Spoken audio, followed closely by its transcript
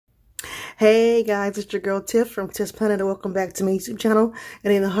Hey guys, it's your girl Tiff from Tiffsplanit and welcome back to my YouTube channel.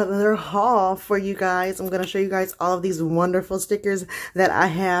 And in another haul for you guys, I'm going to show you guys all of these wonderful stickers that I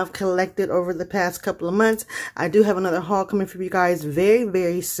have collected over the past couple of months. I do have another haul coming for you guys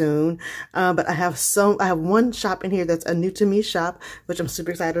very soon. But I have one shop in here that's a new to me shop, which I'm super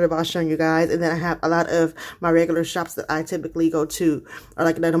excited about showing you guys. And then I have a lot of my regular shops that I typically go to, or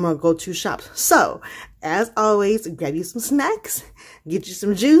like that I'm going to go to shops. So as always, grab you some snacks, get you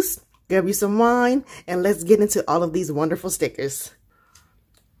some juice, grab you some wine, and let's get into all of these wonderful stickers.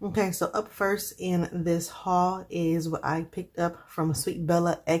 Okay, so up first in this haul is what I picked up from Sweet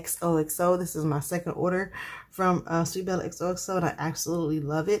Bella XOXO. This is my second order from Sweet Bella XOXO, and I absolutely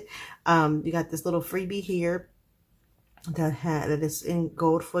love it. You got this little freebie here that is in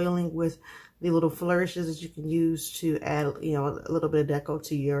gold foiling with the little flourishes that you can use to add, you know, a little bit of deco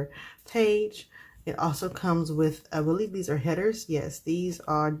to your page. It also comes with, I believe these are headers. Yes, these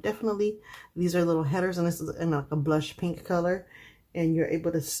are little headers, and this is in like a blush pink color. And you're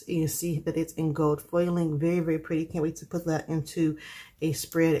able to see that it's in gold foiling. Very pretty. Can't wait to put that into a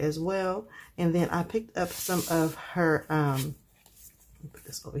spread as well. And then I picked up some of her, let me put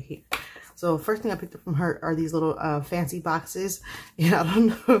this over here. So first thing I picked up from her are these little fancy boxes. And I don't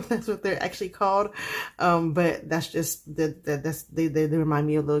know if that's what they're actually called, but that's just they remind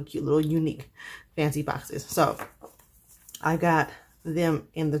me of little cute little unique fancy boxes. So I got them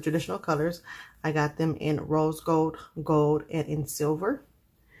in the traditional colors. I got them in rose gold, gold, and in silver.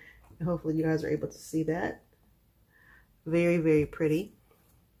 And hopefully you guys are able to see that. Very pretty.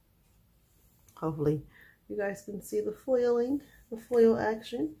 Hopefully you guys can see the foiling, the foil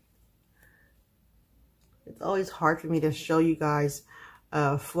action. It's always hard for me to show you guys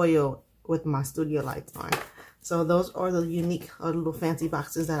foil with my studio lights on. So those are the unique little fancy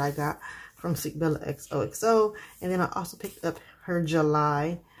boxes that I got from Sweet Bella XOXO. And then I also picked up her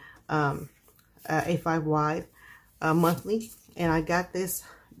July A5 wide monthly. And I got this,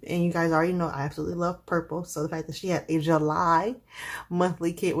 and you guys already know I absolutely love purple. So the fact that she had a July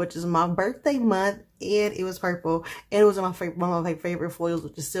monthly kit, which is my birthday month, and it was purple, and it was one of my favorite foils,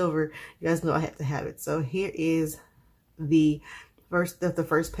 which is silver. You guys know I had to have it. So here is the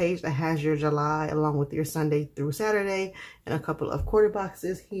first page that has your July along with your Sunday through Saturday, and a couple of quarter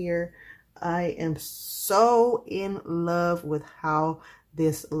boxes here. I am so in love with how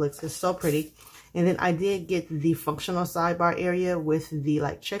this looks. It's so pretty. And then I did get the functional sidebar area with the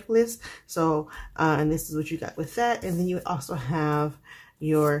like checklist. So, and this is what you got with that. And then you also have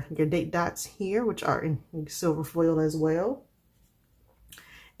your date dots here, which are in silver foil as well.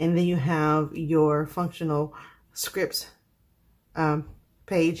 And then you have your functional scripts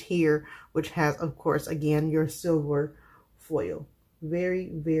page here, which has, of course, again, your silver foil.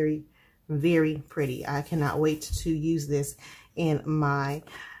 Very pretty. I cannot wait to use this in my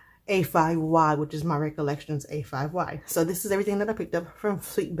A5 wide, which is my Recollections A5 wide. So this is everything that I picked up from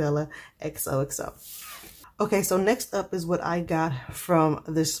Sweet Bella XOXO. Okay, so next up is what I got from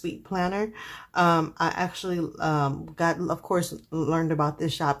the Sweet Planner. I actually learned about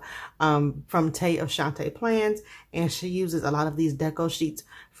this shop from Tay of Shantae Plans, and she uses a lot of these deco sheets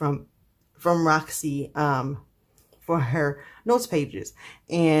from Roxy for her notes pages.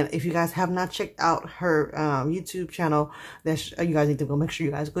 And if you guys have not checked out her YouTube channel, you guys need to go make sure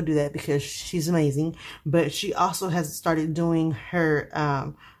you guys go do that, because she's amazing. But she also has started doing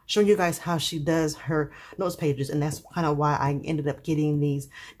her showing you guys how she does her notes pages, and that's kind of why I ended up getting these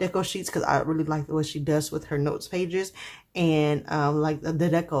deco sheets, because I really like what she does with her notes pages, and like the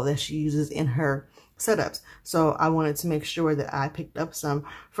deco that she uses in her setups. So I wanted to make sure that I picked up some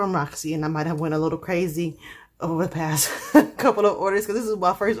from Roxy, and I might have went a little crazy over the past couple of orders, because this is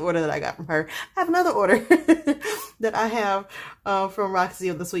my first order that I got from her. I have another order that I have from Roxy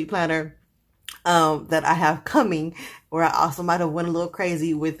of the Sweet Planner that I have coming, where I also might have went a little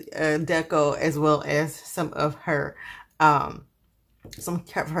crazy with deco, as well as some of her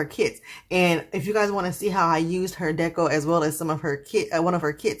kits. And if you guys want to see how I used her deco as well as some of her one of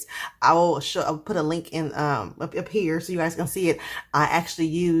her kits, I'll put a link in up here so you guys can see it. I actually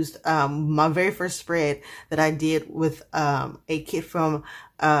used my very first spread that I did with a kit from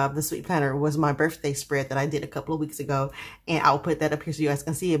the Sweet Planner was my birthday spread that I did a couple of weeks ago, and I'll put that up here so you guys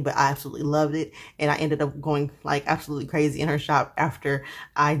can see it. But I absolutely loved it, and I ended up going like absolutely crazy in her shop after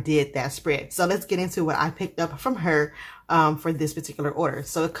I did that spread. So let's get into what I picked up from her for this particular order.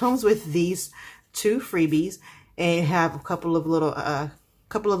 So it comes with these two freebies, and you have a couple of little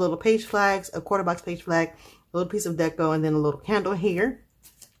page flags, a quarter box page flag, a little piece of deco, and then a little candle here.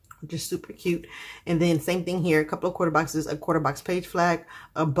 which is super cute. And then same thing here, a couple of quarter boxes, a quarter box page flag,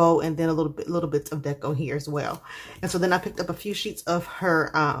 a bow, and then little bits of deco here as well. And so then I picked up a few sheets of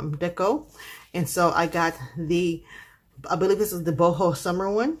her deco. And so I got I believe this is the boho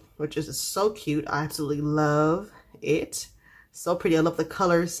summer one, which is so cute. I absolutely love it. So pretty. I love the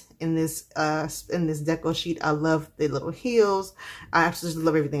colors in this deco sheet. I love the little heels. I absolutely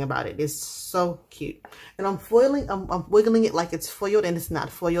love everything about it. It's so cute. And I'm wiggling it like it's foiled, and it's not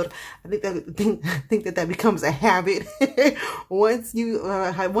foiled. I think that becomes a habit. once you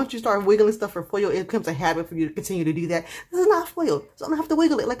start wiggling stuff for foil, it becomes a habit for you to continue to do that. This is not foiled, so I don't have to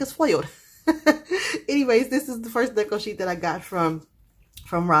wiggle it like it's foiled. Anyways, this is the first deco sheet that I got from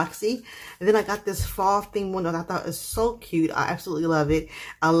Roxy. And then I got this fall theme one that I thought is so cute. I absolutely love it.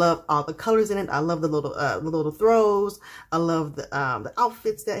 I love all the colors in it. I love the little throws. I love the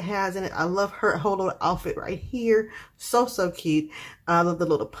outfits that it has in it. I love her whole little outfit right here. So cute. I love the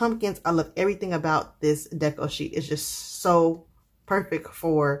little pumpkins. I love everything about this deco sheet. It's just so perfect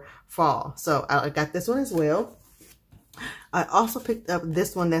for fall. So I got this one as well. I also picked up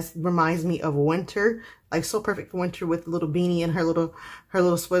this one that reminds me of winter, like so perfect for winter, with the little beanie and her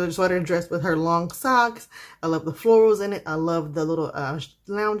little sweater dress with her long socks. I love the florals in it. I love the little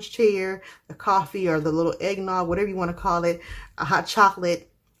lounge chair, the coffee, or the little eggnog, whatever you want to call it, a hot chocolate.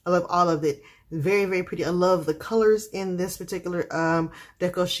 I love all of it. Very pretty. I love the colors in this particular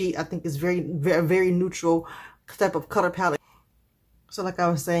deco sheet. I think it's very neutral type of color palette. So like I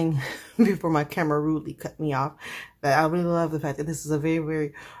was saying before my camera rudely cut me off, that I really love the fact that this is a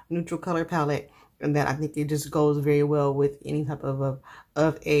very neutral color palette, and that I think it just goes very well with any type of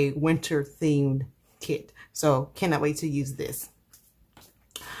a winter themed kit. So cannot wait to use this.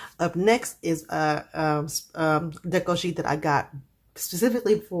 Up next is a deco sheet that I got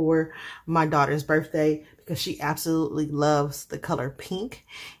specifically for my daughter's birthday, because she absolutely loves the color pink.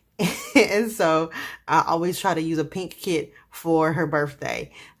 And so I always try to use a pink kit for her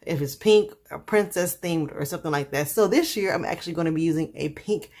birthday, if it's pink or princess themed or something like that. So this year I'm actually going to be using a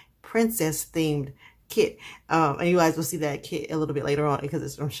pink princess themed kit, and you guys will see that kit a little bit later on because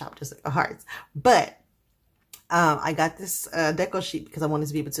it's from Shop Just Like a Hearts. But I got this deco sheet because I wanted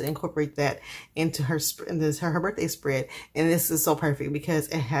to be able to incorporate that into her birthday spread. And this is so perfect because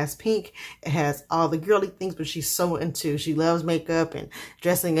it has pink, it has all the girly things, but she loves makeup and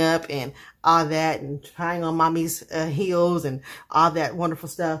dressing up and all that, and trying on mommy's heels and all that wonderful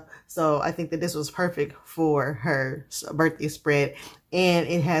stuff. So I think that this was perfect for her birthday spread. And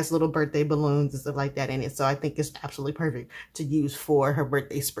it has little birthday balloons and stuff like that in it. So I think it's absolutely perfect to use for her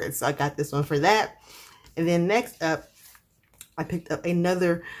birthday spread. So I got this one for that. And then next up, I picked up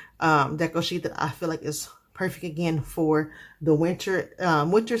another deco sheet that I feel like is perfect again for the winter.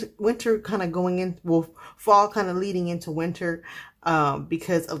 Winter kind of going in, well, fall kind of leading into winter,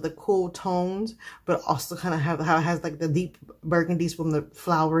 because of the cool tones, but also kind of how it has like the deep burgundies from the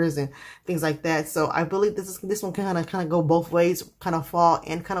flowers and things like that. So I believe this one can kind of go both ways, kind of fall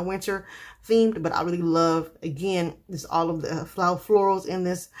and kind of winter themed. But I really love, again, this all of the florals in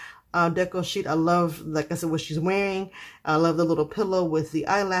this deco sheet. I love, like I said, what she's wearing. I love the little pillow with the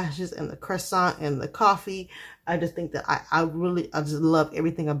eyelashes and the croissant and the coffee. I just think that I just love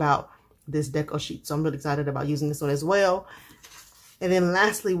everything about this deco sheet. So I'm really excited about using this one as well. And then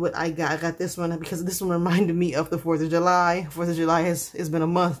lastly, what I got this one because this one reminded me of the 4th of July. 4th of July has been a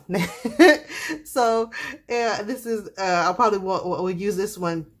month. So yeah, this is I'll probably will use this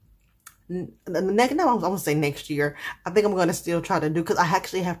one I won't say next year. I think I'm going to still try to do, because I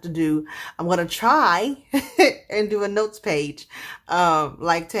actually have to do, I'm going to try and do a notes page,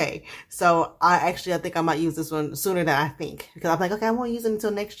 like Tay. So I think I might use this one sooner than I think, because I'm like, okay, I won't use it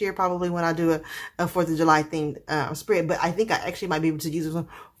until next year, probably when I do a 4th of July themed spread. But I think I actually might be able to use this one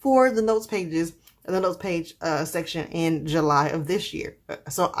for the notes pages, the notes page section in July of this year.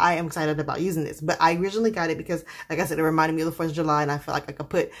 So I am excited about using this. But I originally got it because, like I said, it reminded me of the 4th of July, and I feel like I could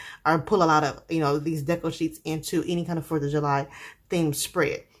put or pull a lot of, these deco sheets into any kind of 4th of July themed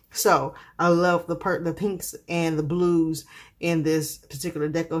spread. So I love the pinks and the blues in this particular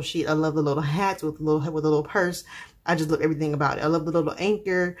deco sheet. I love the little hats with a little purse. I just love everything about it. I love the little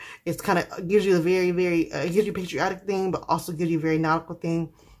anchor. It's kind of gives you a very gives you a patriotic thing, but also gives you a very nautical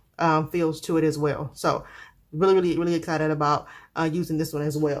thing. Feels to it as well. So really excited about using this one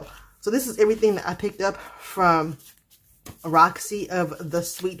as well. So this is everything that I picked up from Roxy of the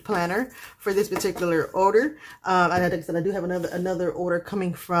Sweet Planner for this particular order. And like I said, I do have another order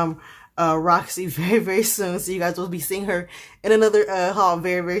coming from Roxy very soon. So you guys will be seeing her in another haul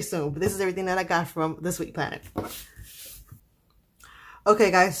very soon. But this is everything that I got from the Sweet Planner.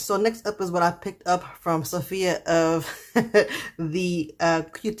 Okay, guys, so next up is what I picked up from Sophia of the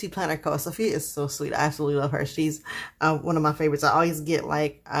QT Planner Co. Sophia is so sweet. I absolutely love her. She's one of my favorites. I always get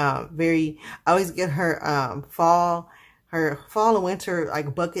like I always get her fall and winter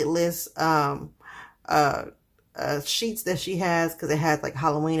like bucket list sheets that she has, because it has like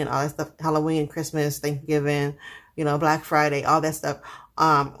Halloween and all that stuff, Halloween, Christmas, Thanksgiving, you know, Black Friday, all that stuff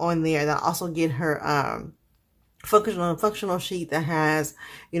on there. And I also get her functional sheet that has,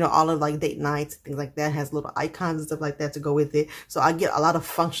 you know, all of like date nights, things like that, has little icons and stuff like that to go with it. So I get a lot of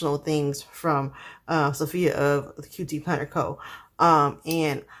functional things from Sophia of the QT Planner Co.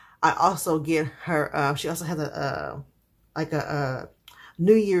 And I also get her she also has a like a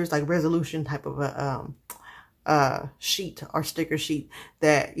New Year's like resolution type of a sheet or sticker sheet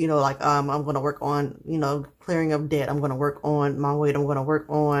that, you know, like I'm going to work on, you know, clearing up debt. I'm going to work on my weight. I'm going to work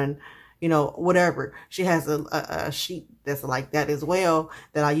on, you know, whatever. She has a sheet that's like that as well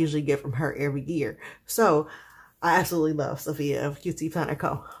that I usually get from her every year. So I absolutely love Sophia of QT Planner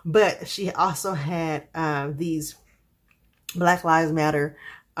Co. But she also had these Black Lives Matter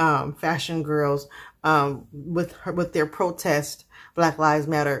fashion girls with their protest Black Lives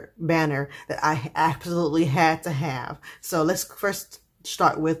Matter banner that I absolutely had to have. So let's first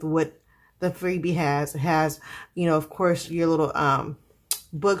start with what the freebie has. It has, you know, of course, your little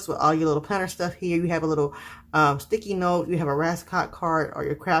books with all your little planner stuff here. You have a little sticky note. You have a Rascot card or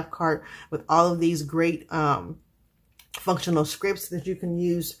your craft card with all of these great functional scripts that you can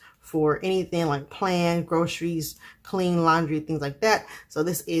use for anything like plan, groceries, clean, laundry, things like that. So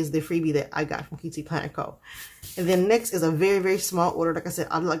this is the freebie that I got from QT Planner Co. And then next is a very, very small order. Like I said,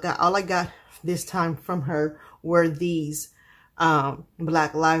 all I got this time from her were these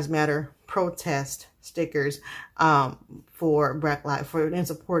Black Lives Matter protest stickers for in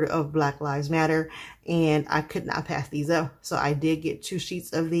support of Black Lives Matter, and I could not pass these up, so I did get 2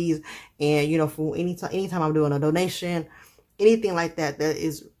 sheets of these. And you know, for anytime I'm doing a donation, anything like that that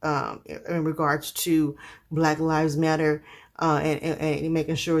is in regards to Black Lives Matter, and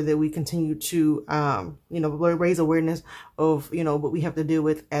making sure that we continue to, you know, raise awareness of, you know, what we have to deal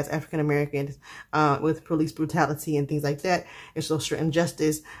with as African Americans, with police brutality and things like that, and social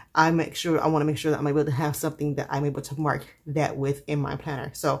injustice. I want to make sure that I'm able to have something that I'm able to mark that with in my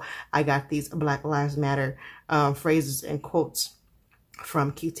planner. So I got these Black Lives Matter phrases and quotes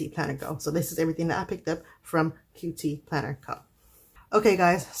from QT Planner Co. So this is everything that I picked up from QT Planner Co. Okay,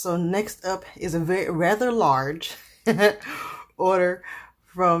 guys, so next up is a rather large order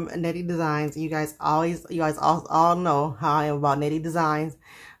from Nedi Designs. You guys all know how I am about Nedi Designs.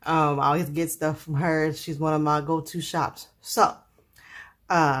 I always get stuff from her. She's one of my go-to shops. So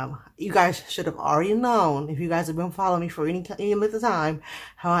you guys should have already known, if you guys have been following me for any length of time,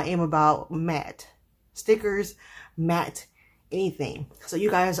 how I am about matte stickers, matte anything. So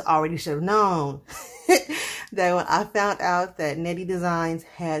you guys already should have known that when I found out that Nedi Designs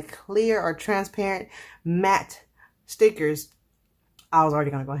had clear or transparent matte stickers, I was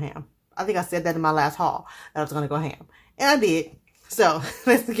already going to go ham. I think I said that in my last haul, that I was going to go ham. And I did. So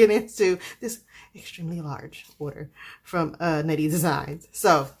let's get into this extremely large order from Nedi Designs.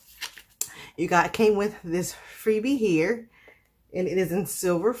 So you came with this freebie here, and it is in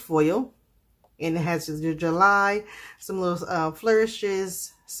silver foil. And it has just your July, some little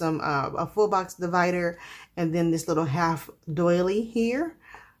flourishes, a full box divider, and then this little half doily here.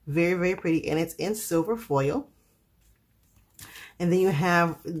 Very, very pretty. And it's in silver foil. And then you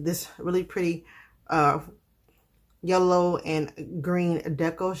have this really pretty yellow and green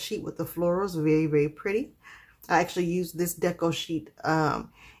deco sheet with the florals. Very, very pretty. I actually used this deco sheet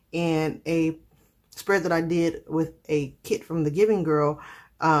in a spread that I did with a kit from the Giving Girl.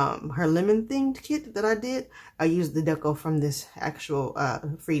 Her lemon themed kit that I did. I used the deco from this actual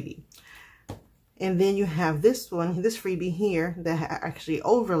freebie. And then you have this freebie here that actually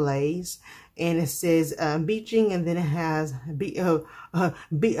overlays, and it says beaching, and then it has what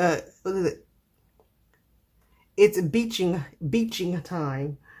is it? It's beaching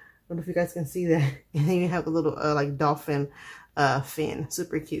time. I don't know if you guys can see that. And then you have a little like dolphin fin,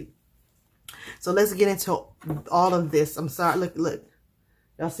 super cute. So let's get into all of this. I'm sorry, look.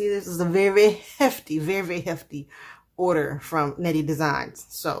 Y'all see this is a very, very hefty order from Nedi Designs.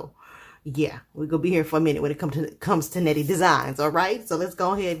 So yeah, we're gonna be here for a minute when it comes to Nedi Designs. All right, so let's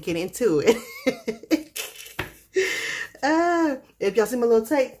go ahead and get into it. If y'all see my little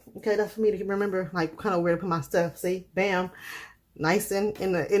tape, okay, that's for me to remember like kind of where to put my stuff. See, bam, nice and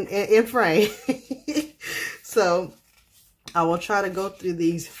in frame. So I will try to go through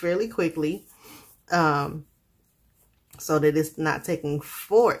these fairly quickly, so that it's not taking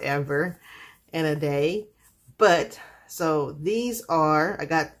forever in a day. But So these are, I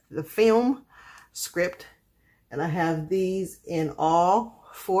got the film script, and I have these in all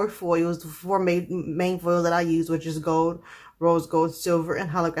 4 foils, the 4 main foils that I use, which is gold, rose gold, silver, and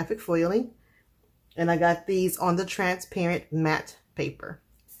holographic foiling. And I got these on the transparent matte paper.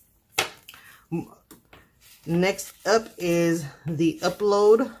 Next up is the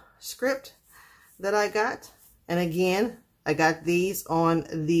upload script that I got. And again, I got these on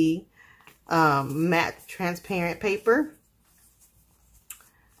the matte transparent paper.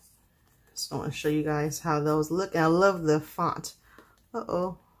 So I want to show you guys how those look. And I love the font.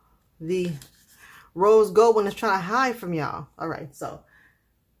 The rose gold one is trying to hide from y'all. All right, so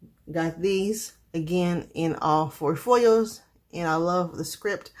got these again in all 4 foils, and I love the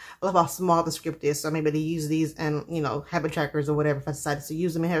script. I love how small the script is, so I'm able to use these and, you know, habit trackers or whatever if I decided to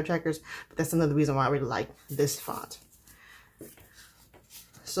use them in habit trackers. But that's another reason why I really like this font.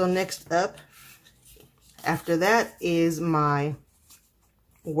 So next up, after that, is my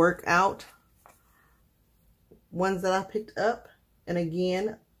workout ones that I picked up, and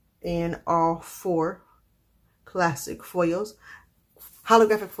again in all 4 classic foils.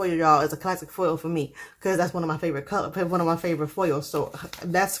 Holographic foil, y'all, is a classic foil for me because that's one of my favorite foils. So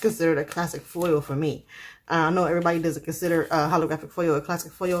that's considered a classic foil for me. I know everybody doesn't consider holographic foil a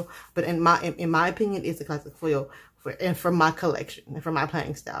classic foil, but in my opinion, it's a classic foil for my collection and for my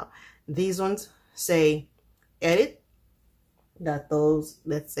playing style. These ones say edit. Got those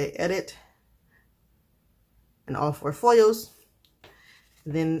that say edit in all 4 foils.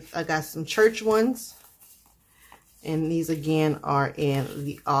 Then I got some church ones. And these again are in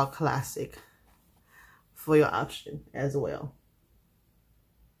the all classic foil option as well.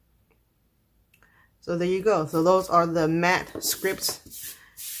 So there you go. So those are the matte scripts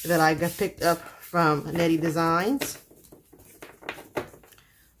that I got picked up from Nedi Designs.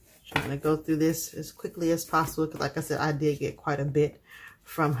 Trying to go through this as quickly as possible because, like I said, I did get quite a bit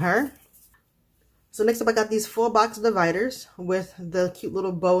from her. So next up, I got these 4 box dividers with the cute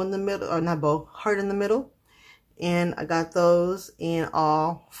little bow in the middle, or not bow, heart in the middle. And I got those in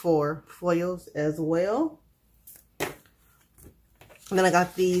all 4 foils as well. And then I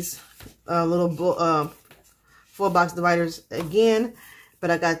got these little 4 box dividers again. But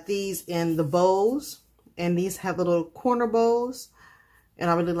I got these in the bows. And these have little corner bows. And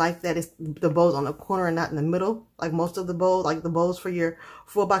I really like that it's the bows on the corner and not in the middle. Like most of the bows, like the bows for your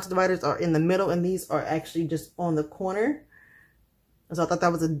 4 box dividers are in the middle. And these are actually just on the corner. So I thought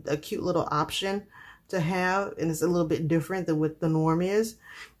that was a cute little option to have, and it's a little bit different than what the norm is.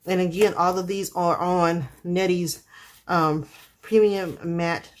 And again, all of these are on Nedi's premium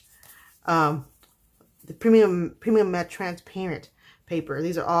matte, the premium matte transparent paper.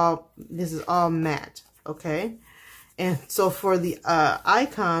 This is all matte, okay? And so for the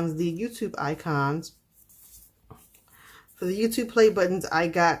icons, the YouTube icons, for the YouTube play buttons, I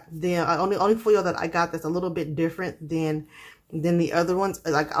got the only foil that I got that's a little bit different than the other ones.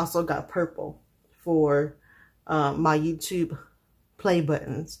 I also got purple for my YouTube play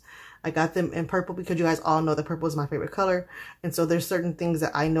buttons. I got them in purple because you guys all know that purple is my favorite color. And so there's certain things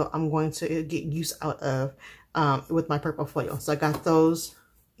that I know I'm going to get use out of with my purple foil. So I got those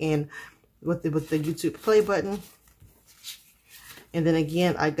in with the YouTube play button. And then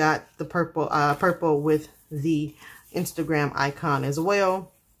again, I got the purple with the Instagram icon as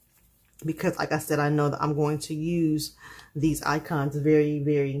well. Because like I said, I know that I'm going to use these icons very,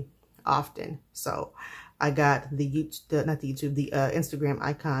 very often. So I got the Instagram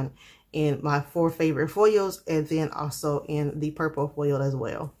icon in my 4 favorite foils, and then also in the purple foil as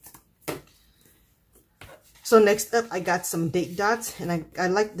well. So next up, I got some date dots, and I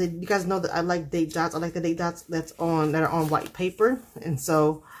like the, you guys know that I like date dots. I like the date dots that are on white paper. And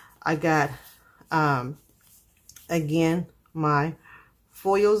so I got again my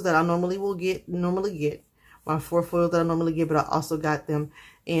foils that I normally get, my 4 foils that I normally get, but I also got them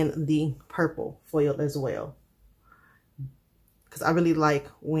in the purple foil as well, because I really like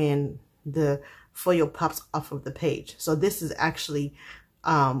when the foil pops off of the page. So this is actually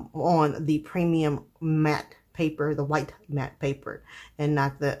on the premium matte paper, the white matte paper, and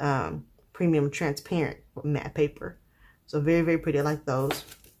not the premium transparent matte paper. So very, very pretty. I like those.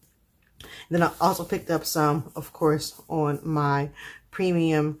 And then I also picked up some, of course, on my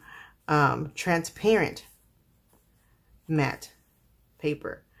premium transparent matte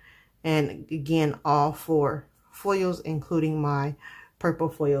paper. And again, all 4 foils, including my purple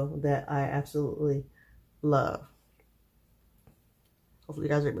foil that I absolutely love. Hopefully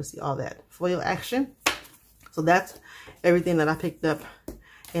you guys are able to see all that foil action. So that's everything that I picked up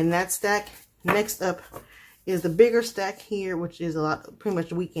in that stack. Next up is the bigger stack here, which is pretty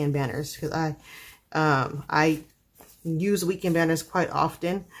much weekend banners, because I use weekend banners quite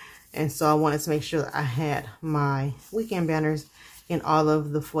often, and so I wanted to make sure that I had my weekend banners in all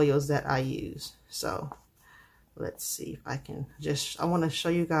of the foils that I use. So let's see if I can I want to show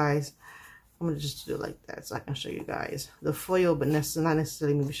you guys. I'm going to just do it like that so I can show you guys the foil, but not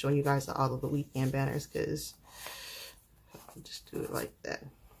necessarily maybe showing you guys all of the weekend banners, because I'll just do it like that.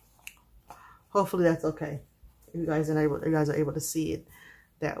 Hopefully that's okay. You guys are able to see it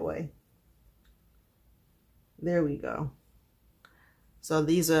that way. There we go. So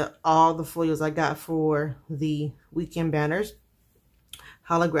these are all the foils I got for the weekend banners.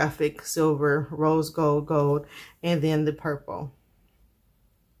 Holographic, silver, rose gold, gold, and then the purple.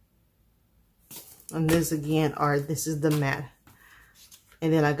 And this again this is the matte.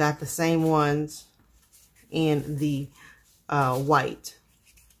 And then I got the same ones in the white.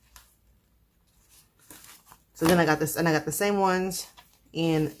 So then I got this, and I got the same ones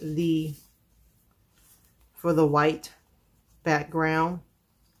in for the white background.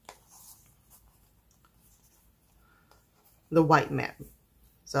 The white matte.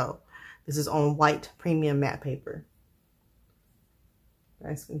 So this is on white premium matte paper. You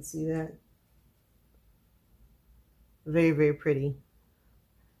guys can see that. Very, very pretty.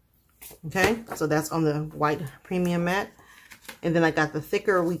 Okay, so that's on the white premium matte. And then I got the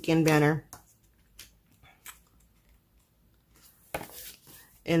thicker weekend banner.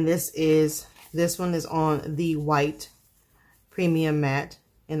 And this one is on the white premium matte.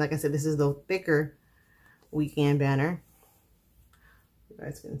 And like I said, this is the thicker weekend banner. You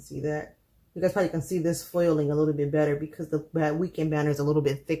guys can see that. You guys probably can see this foiling a little bit better because the weekend banner is a little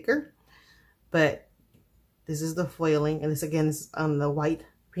bit thicker. But this is the foiling, and this again is on the white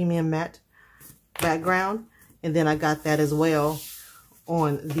premium matte background. And then I got that as well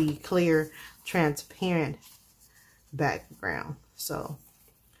on the clear transparent background. So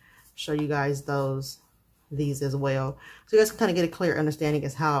show you guys these as well, so you guys can kind of get a clear understanding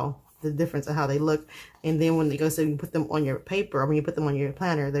as how the difference of how they look. And then when you go, so you put them on your paper, or when you put them on your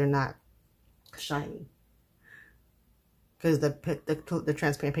planner, they're not shiny because the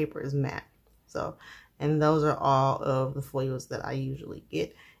transparent paper is matte. So, and those are all of the foils that I usually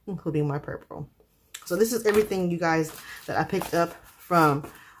get, including my purple. So this is everything, you guys, that I picked up from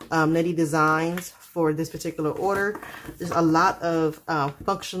Nedi Designs for this particular order. There's a lot of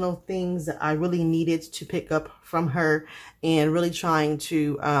functional things that I really needed to pick up from her, and really trying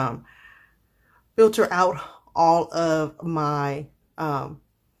to filter out all of my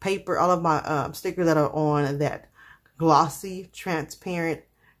paper, all of my stickers that are on that glossy, transparent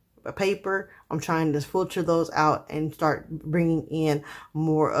paper. I'm trying to filter those out and start bringing in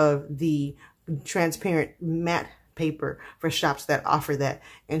more of the transparent matte paper for shops that offer that,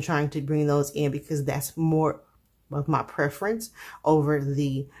 and trying to bring those in because that's more of my preference over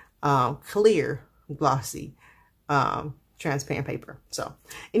the clear, glossy, transparent paper. So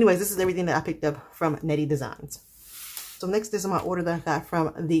anyways, this is everything that I picked up from Nedi Designs. So next is my order that I got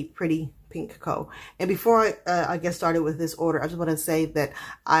from the Pretty Pink Co. And before I get started with this order, I just want to say that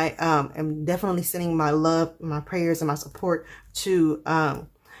I am definitely sending my love, my prayers, and my support to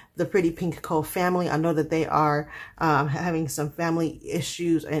the Pretty Pink Co. family. I know that they are having some family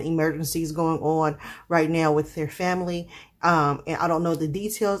issues and emergencies going on right now with their family. And I don't know the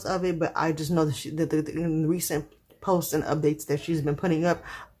details of it, but I just know that, in the recent posts and updates that she's been putting up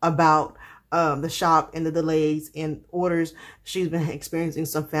about the shop and the delays in orders, she's been experiencing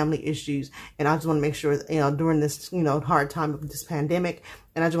some family issues, and I just want to make sure, during this, hard time of this pandemic,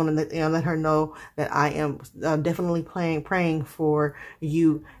 and I just want to let her know that I am definitely praying for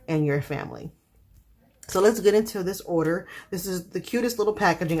you and your family. So let's get into this order. This is the cutest little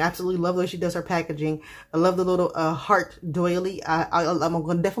packaging. I absolutely love the way she does her packaging. I love the little heart doily. I'm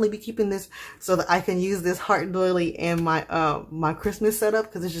going to definitely be keeping this so that I can use this heart doily in my my Christmas setup,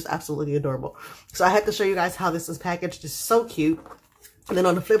 because it's just absolutely adorable. So I had to show you guys how this is packaged. It's so cute. And then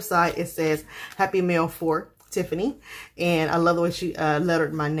on the flip side, it says Happy Mail for Tiffany. And I love the way she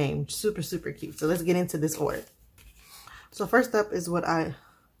lettered my name. Super, super cute. So let's get into this order. So first up is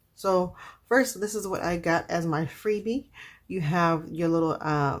First, this is what I got as my freebie. You have your little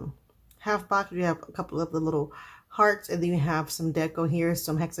half box. You have a couple of the little hearts, and then you have some deco here,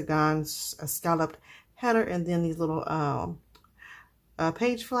 some hexagons, a scalloped header, and then these little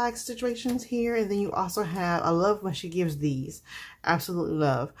page flag situations here. And then you also have, I love when she gives these. Absolutely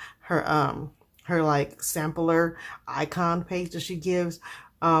love her like sampler icon page that she gives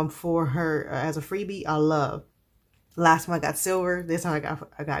for her as a freebie. I love. Last time I got silver, this time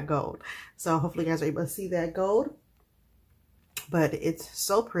I got gold. So hopefully you guys are able to see that gold. But it's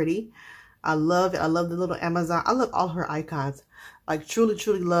so pretty. I love it. I love the little Amazon. I love all her icons. Like truly,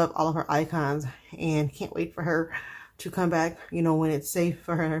 truly love all of her icons. And can't wait for her to come back, you know, when it's safe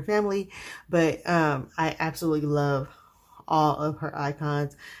for her and her family. But I absolutely love all of her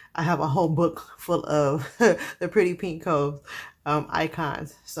icons. I have a whole book full of the Pretty Pink Co.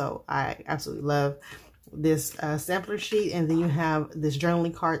 Icons. So I absolutely love this sampler sheet. And then you have this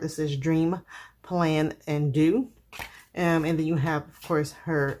journaling card that says Dream, Plan, and Do. And then you have, of course,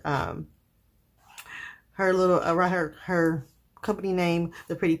 her little her company name,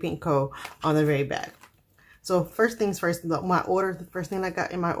 the Pretty Pink Co. on the very back. So first things first, the first thing I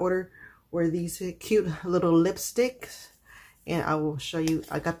got in my order were these cute little lipsticks. And I will show you,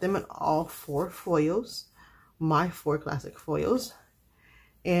 I got them in all 4 foils, my 4 classic foils.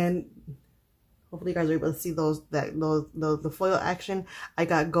 And hopefully you guys are able to see the foil action. I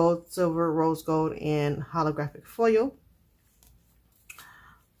got gold, silver, rose gold, and holographic foil.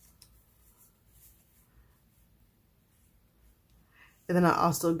 And then I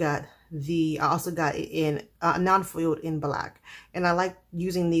also got it in non-foiled in black. And I like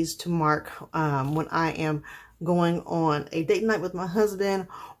using these to mark when I am going on a date night with my husband,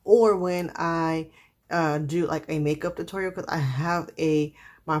 or when I do like a makeup tutorial, because I have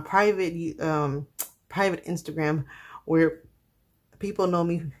my private Instagram where people know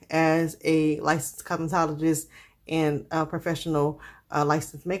me as a licensed cosmetologist and a professional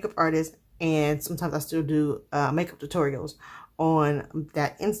licensed makeup artist, and sometimes I still do makeup tutorials on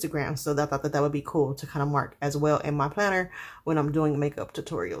that Instagram. So I thought that would be cool to kind of mark as well in my planner when I'm doing makeup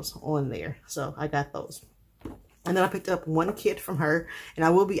tutorials on there. So I got those. And then I picked up 1 kit from her, and I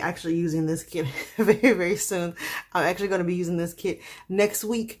will be actually using this kit very, very soon. I'm actually going to be using this kit next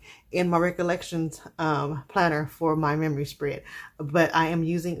week in my recollections planner for my memory spread. But I am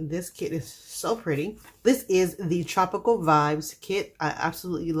using this kit. It's so pretty. This is the Tropical Vibes kit. I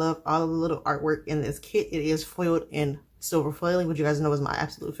absolutely love all of the little artwork in this kit. It is foiled in silver foiling, which you guys know is my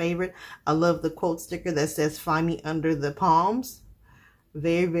absolute favorite. I love the quote sticker that says, "Find me under the palms."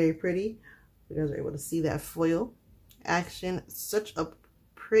 Very, very pretty. You guys are able to see that foil action. Such a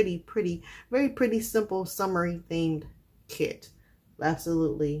pretty, very pretty, simple, summery themed kit.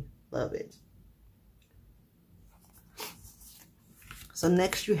 Absolutely love it. So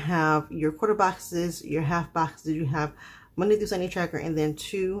next you have your quarter boxes, your half boxes. You have Monday through Sunday tracker, and then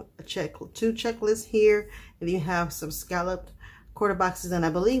two checklists here, and then you have some scalloped quarter boxes, and I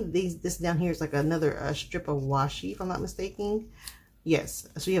believe this down here is like another strip of washi, if I'm not mistaken. Yes,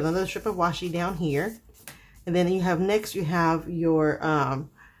 so you have another strip of washi down here, and then you have next you have your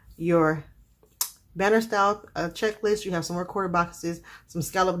banner style checklist. You have some more quarter boxes, some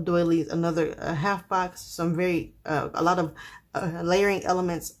scallop doilies, another half box, some a lot of layering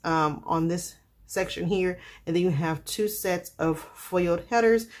elements on this section here, and then you have 2 sets of foiled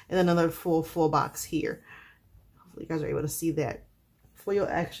headers and another full box here. Hopefully you guys are able to see that. Foil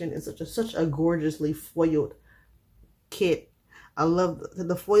action is such a gorgeously foiled kit. I love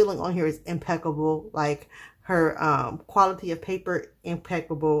the foiling on here is impeccable. Like her quality of paper,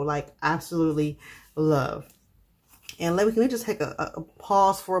 impeccable. Like absolutely love. And let me just take a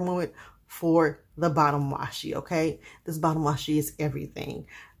pause for a moment for the bottom washi, okay? This bottom washi is everything.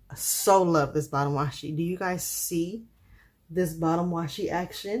 I so love this bottom washi. Do you guys see this bottom washi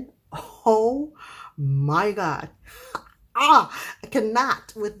action? Oh my God. I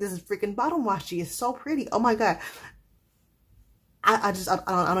cannot with this freaking bottom washi. It's so pretty. Oh my God. I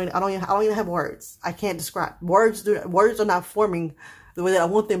don't even have words. I can't describe. Words are not forming the way that I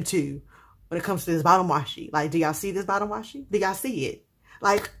want them to when it comes to this bottom washi. Like, do y'all see this bottom washi? Do y'all see it?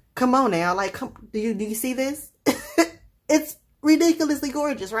 Like, come on now. Like, do you see this? It's ridiculously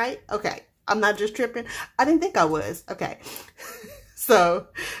gorgeous, right? Okay. I'm not just tripping. I didn't think I was. Okay. So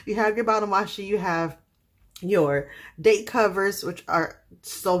you have your bottom washi. You have your date covers, which are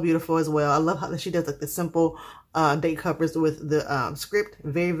so beautiful as well. I love how she does like the simple date covers with the script.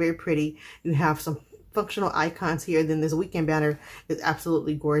 Very, very pretty. You have some functional icons here. Then this weekend banner is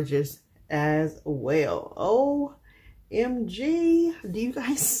absolutely gorgeous as well. OMG. Do you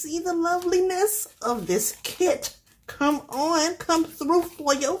guys see the loveliness of this kit? Come on. Come through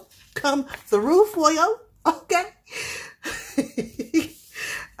for you. Come through for you. Okay.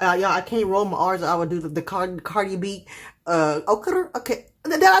 Y'all, I can't roll my R's. I would do the Cardi B. Okay.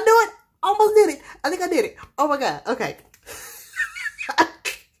 Did I do it? Almost did it. I think I did it. Oh my God. Okay.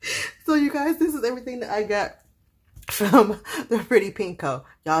 So you guys, this is everything that I got from the Pretty Pink Co.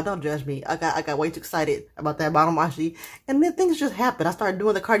 Y'all don't judge me. I got way too excited about that bottom washi, and then things just happened. I started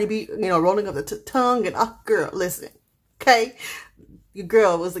doing the Cardi B, rolling up the tongue, and oh girl, listen. Okay, your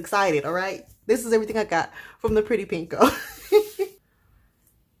girl was excited. All right, this is everything I got from the Pretty Pink Co.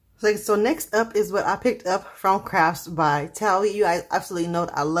 So next up is what I picked up from Crafts by Thaowie. You guys absolutely know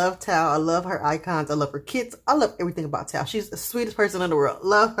that I love Thao. I love her icons. I love her kits. I love everything about Thao. She's the sweetest person in the world.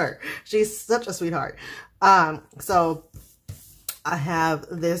 Love her. She's such a sweetheart. So I have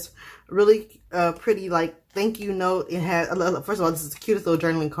this really pretty like thank you note. It has, first of all, this is the cutest little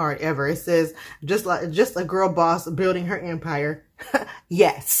journaling card ever. It says, just a girl boss building her empire.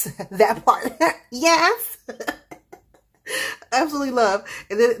 Yes, that part. Yes. Absolutely love.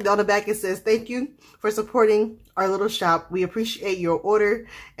 And then on the back it says, thank you for supporting our little shop. We appreciate your order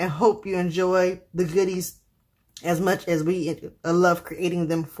and hope you enjoy the goodies as much as we love creating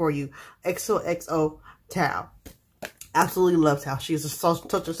them for you. XOXO Thao. Absolutely love Thao. She's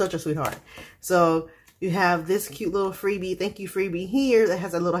such a sweetheart. So you have this cute little freebie, thank you freebie here that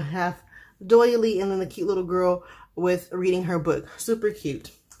has a little half doily and then the cute little girl with reading her book. Super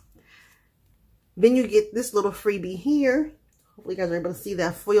cute. Then you get this little freebie here. Hopefully you guys are able to see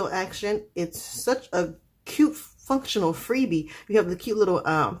that foil action. It's such a cute functional freebie. You have the cute little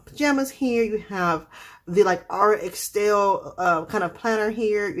pajamas here. You have the like RxStyle kind of planner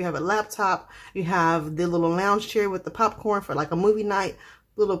here. You have a laptop. You have the little lounge chair with the popcorn for like a movie night.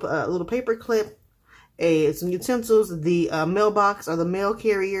 Little paper clip. Some utensils. The mailbox or the mail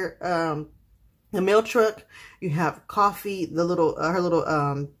carrier. The mail truck. You have coffee. The little her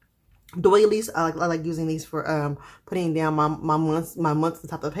little doilies. I like using these for putting down my months at the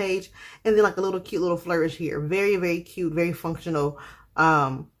top of the page, and then like a little cute little flourish here. Very cute, very functional.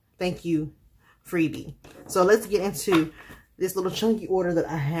 Thank you freebie. So let's get into this little chunky order that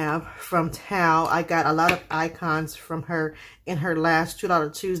I have from Thao. I got a lot of icons from her in her last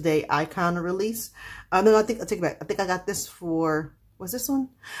 $2 Tuesday icon release. No, I take it back. I think I got this for, was this one?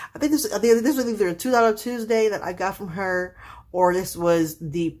 I think this was either a $2 Tuesday that I got from her, or this was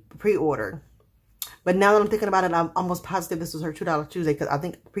the pre-order. But now that I'm thinking about it, I'm almost positive this was her $2 Tuesday, because I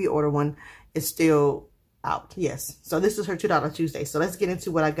think the pre-order one is still out. Yes. So this is her $2 Tuesday. So let's get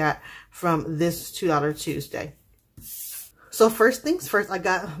into what I got from this $2 Tuesday. So first things first, I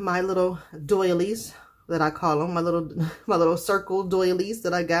got my little doilies that I call them, my little circle doilies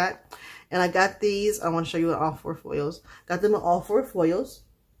that I got. And I got these. I want to show you in all 4 foils. Got them in all 4 foils.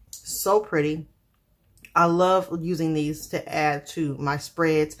 So pretty. I love using these to add to my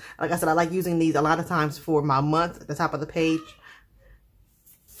spreads. Like I said, I like using these a lot of times for my month at the top of the page.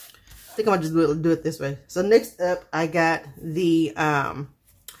 I think I'm gonna just do it this way. So next up, I got the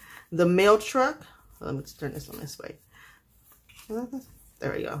mail truck. Let me just turn this on this way.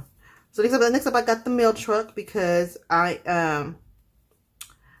 There we go. So next up, I got the mail truck because I am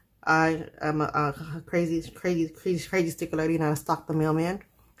a crazy stickler. You know, I stock the mailman.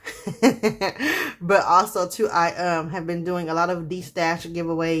 But also too, I have been doing a lot of de-stash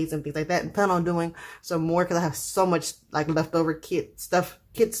giveaways and things like that, and plan on doing some more because I have so much like leftover kit stuff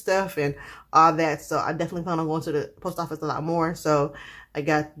and all that. So I definitely plan on going to the post office a lot more. So I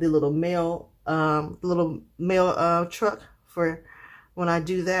got the little mail truck for when I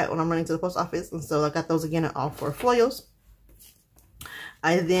do that, when I'm running to the post office. And so I got those again in all 4 foils.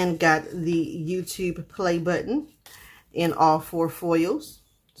 I then got the YouTube play button in all 4 foils.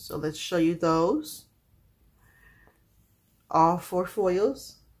 So let's show you those. All 4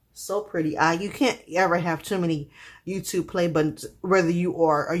 foils. So pretty. You can't ever have too many YouTube play buttons, whether you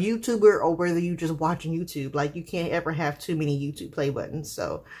are a YouTuber or whether you just watching YouTube. Like, you can't ever have too many YouTube play buttons.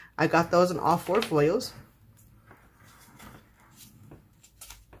 So I got those in all 4 foils.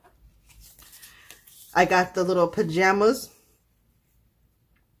 I got the little pajamas.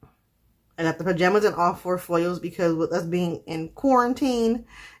 I got the pajamas in all 4 foils because with us being in quarantine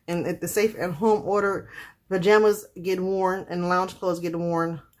and at the safe and home order, pajamas get worn and lounge clothes get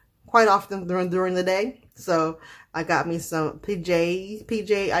worn quite often during the day. So I got me some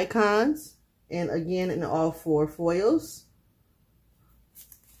PJ icons, and again in all 4 foils.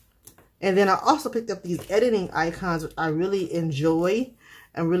 And then I also picked up these editing icons, which I really enjoy.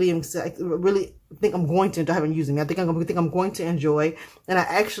 I really think I'm going to. I haven't used them. I think I'm going to enjoy. And I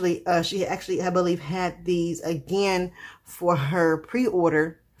actually, she actually, I believe, had these again for her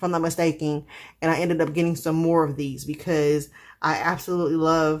pre-order, if I'm not mistaken. And I ended up getting some more of these because I absolutely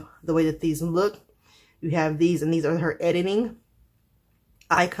love the way that these look. You have these, and these are her editing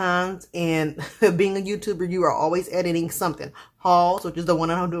icons. And being a YouTuber, you are always editing something. Hauls, which is the one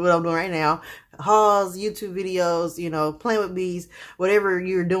I'm doing right now. Hauls, YouTube videos, you know, playing with bees, whatever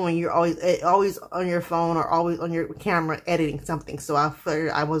you're doing, you're always on your phone or always on your camera editing something. So I figured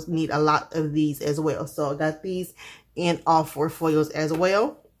I would need a lot of these as well. So I got these in all 4 foils as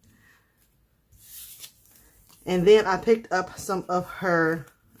well. And then I picked up some of her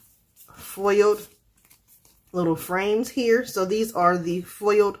foiled little frames here. So these are the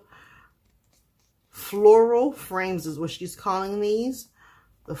foiled floral frames is what she's calling these.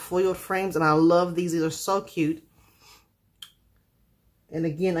 The foiled frames, and I love these. These are so cute. And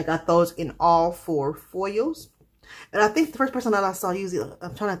again, I got those in all 4 foils. And I think the first person that I saw use it,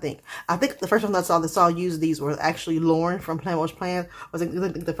 I'm trying to think. I think the first person that I saw use these was actually Lauren from Plan Most Plans. I think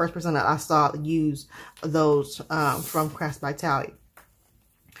the first person that I saw use those from Crafts by Thaowie.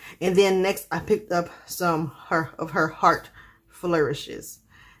 And then next, I picked up some of her heart flourishes.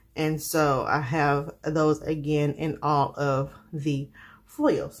 And so I have those again in all of the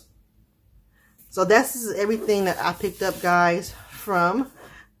foils. So that's everything that I picked up, guys, from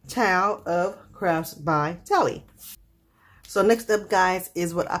Tao of Crafts by Thaowie. So next up, guys,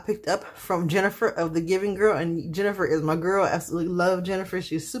 is what I picked up from Jennifer of the Giving Girl. And Jennifer is my girl. I absolutely love Jennifer.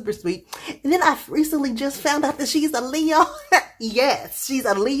 She's super sweet. And then I recently just found out that she's a Leo. Yes, she's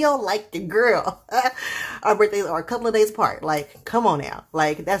a Leo like the girl. Our birthdays are a couple of days apart. Like, come on now.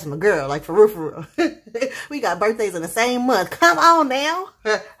 Like, that's my girl. Like, for real, for real. We got birthdays in the same month. Come on now.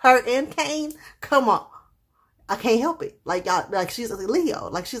 Her and Kane. Come on. I can't help it. Like, y'all, like, she's a Leo.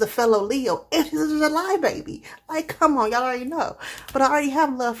 Like, she's a fellow Leo. And she's a July baby. Like, come on. Y'all already know. But I already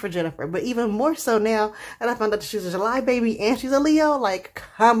have love for Jennifer. But even more so now that I found out that she's a July baby and she's a Leo. Like,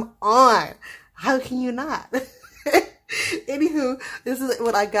 come on. How can you not? Anywho, this is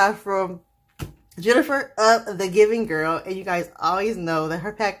what I got from Jennifer of the Giving Girl. And you guys always know that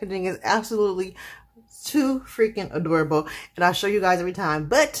her packaging is absolutely too freaking adorable. And I show you guys every time.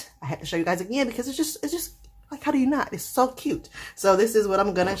 But I had to show you guys again because it's just like, how do you not? It's so cute. So this is what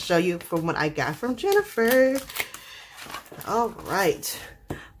I'm going to show you from what I got from Jennifer. All right.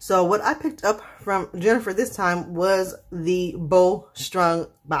 So what I picked up from Jennifer this time was the bowstrung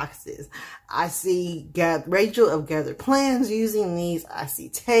boxes. I see Rachel of Gathered Plans using these. I see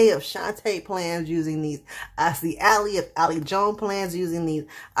Tay of Shantae Plans using these. I see Allie of Allie Joan Plans using these.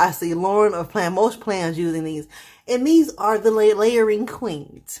 I see Lauren of Plan Most Plans using these. And these are the layering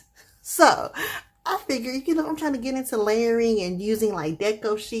queens. So I figure, you know, I'm trying to get into layering and using like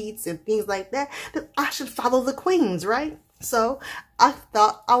deco sheets and things like that I should follow the queens, right? So I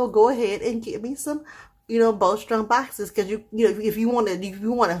thought I would go ahead and get me some, you know, bowstrung boxes, because you know, if you want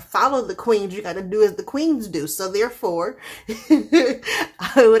to follow the queens, you got to do as the queens do. So therefore, I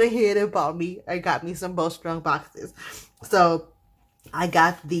went ahead and got me some bowstrung boxes. So I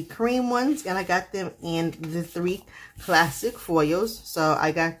got the cream ones, and I got them in the 3 classic foils. So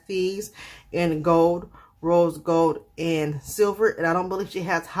I got these in gold, rose gold, and silver. And I don't believe she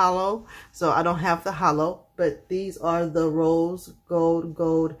has hollow, so I don't have the hollow. But these are the rose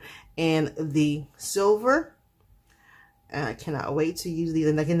gold, and the silver. And I cannot wait to use these.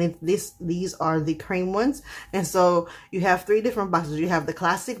 And again, these are the cream ones. And so you have 3 different boxes. You have the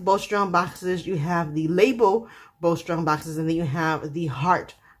classic bowstrung boxes, you have the label bowstrung boxes, and then you have the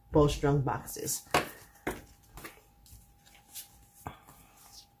heart bowstrung boxes.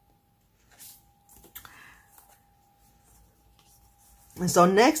 And so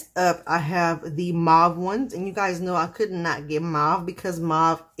next up, I have the mauve ones. And you guys know I could not get mauve because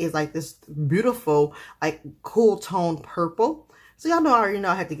mauve is like this beautiful, like cool tone purple. So y'all know, I already know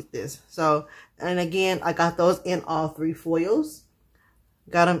I had to get this. So, and again, I got those in all 3 foils.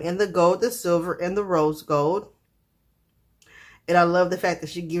 Got them in the gold, the silver, and the rose gold. And I love the fact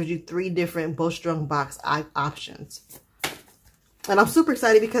that she gives you 3 different bowstrung box options. And I'm super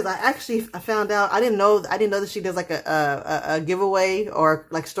excited because I found out, I didn't know that she does like a giveaway or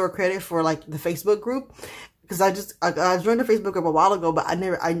like store credit for like the Facebook group. Because I joined the Facebook group a while ago, but I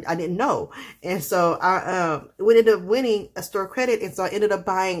didn't know. And so we ended up winning a store credit. And so I ended up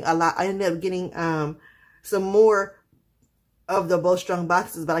buying a lot. I ended up getting some more of the bowstrung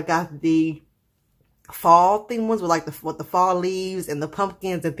boxes, but I got the fall theme ones with like the fall leaves and the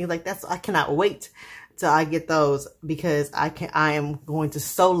pumpkins and things like that. So I cannot wait till I get those, because I am going to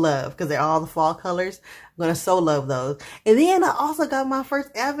so love, because they're all the fall colors. I'm going to so love those. And then I also got my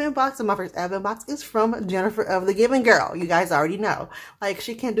first advent box, and my first advent box is from Jennifer of the Giving Girl. You guys already know, like,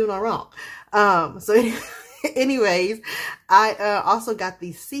 she can't do no wrong. So anyways, I also got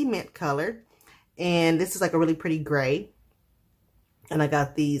the cement color, and this is like a really pretty gray. And I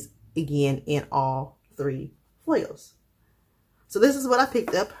got these again in all 3 foils. So this is what I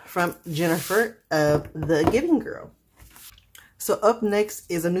picked up from Jennifer of the Giving Girl. So up next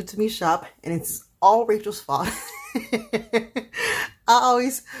is a new to me shop, and it's all Rachel's fault. I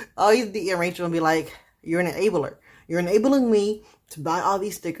always DM Rachel and be like, you're an enabler. You're enabling me to buy all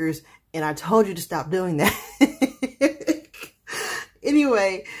these stickers, and I told you to stop doing that.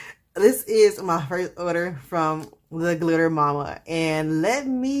 Anyway, this is my first order from the Glitter Mama, and let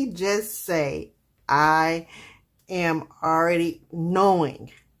me just say, I am already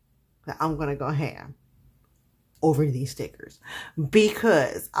knowing that I'm going to go ham over these stickers,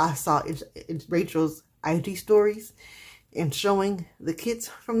 because I saw it's Rachel's IG stories and showing the kits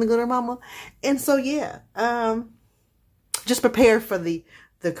from the Glitter Mama. And so, yeah, just prepare for the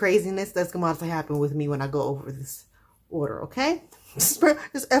craziness that's going to happen with me when I go over this order, okay? Just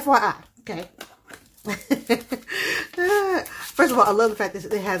FYI, okay? First of all, I love the fact that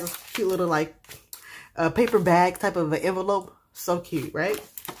it has a cute little, like, paper bag type of an envelope. So cute, right?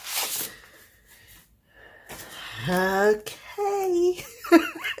 Okay.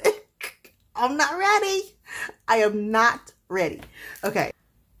 I'm not ready. I am not ready. Okay.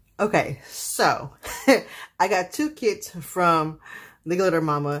 Okay, so I got 2 kits from the Glitter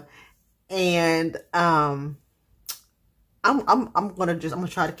Mama, and I'm gonna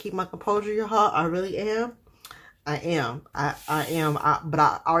try to keep my composure, y'all. I really am. I am. But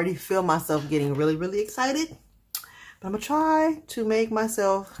I already feel myself getting really, really excited. But I'm gonna try to make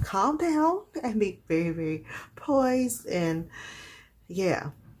myself calm down and be very, very poised. And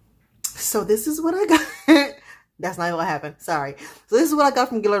yeah. So this is what I got. That's not what happened. Sorry. So this is what I got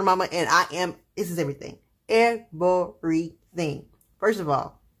from Glitter Mama, and this is everything. Everything. First of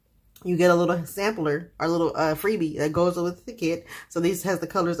all, you get a little sampler or a little freebie that goes with the kit. So this has the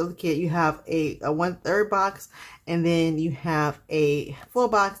colors of the kit. You have a 1/3 box, and then you have a full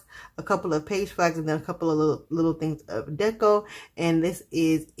box, a couple of page flags, and then a couple of little things of deco. And this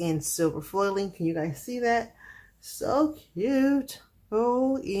is in silver foiling. Can you guys see that? So cute.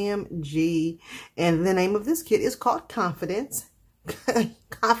 OMG. And the name of this kit is called Confidence.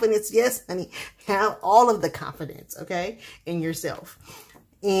 Confidence, yes, honey. Have all of the confidence, okay, in yourself.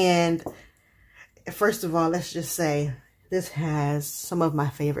 And first of all, let's just say this has some of my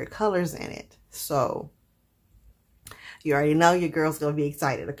favorite colors in it. So you already know your girl's going to be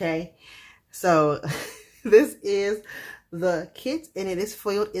excited, okay? So this is the kit, and it is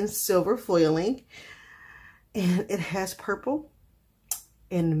foiled in silver foiling. And it has purple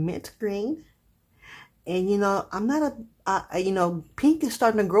and mint green. And, you know, I'm not you know, pink is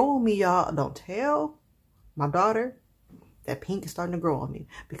starting to grow on me, y'all. Don't tell my daughter that pink is starting to grow on me,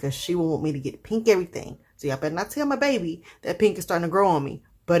 because she will want me to get pink everything. So y'all better not tell my baby that pink is starting to grow on me,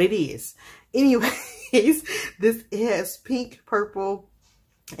 but it is. Anyways, this has pink, purple,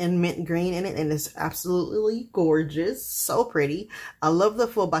 and mint green in it, and it's absolutely gorgeous. So pretty. I love the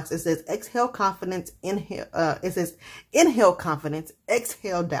full box. It says exhale confidence, inhale, it says inhale confidence,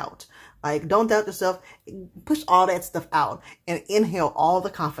 exhale doubt. Like, don't doubt yourself. Push all that stuff out and inhale all the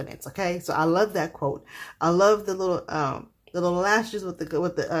confidence. Okay, so I love that quote. I love the little lashes with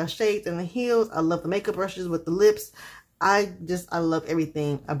the shades and the heels. I love the makeup brushes with the lips. I love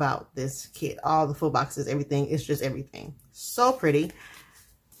everything about this kit. All the full boxes, everything. It's just everything. So pretty.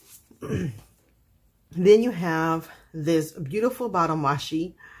 Then you have this beautiful bottom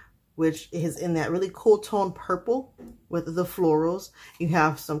washi, which is in that really cool tone purple with the florals. You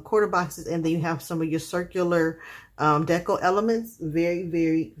have some quarter boxes, and then you have some of your circular deco elements. Very,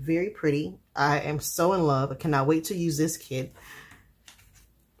 very, very pretty. I am so in love. I cannot wait to use this kit.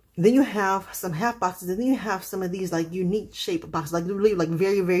 Then you have some half boxes, and then you have some of these like unique shape boxes, like really like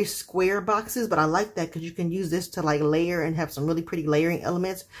very, very square boxes. But I like that because you can use this to like layer and have some really pretty layering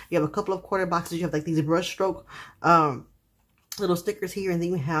elements. You have a couple of quarter boxes. You have like these brush stroke little stickers here, and then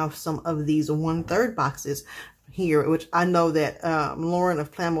you have some of these 1/3 boxes here, which I know that Lauren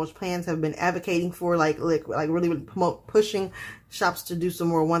of Plan Most Plans have been advocating for, like really pushing shops to do some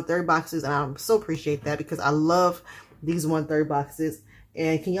more 1/3 boxes, and I so appreciate that because I love these 1/3 boxes.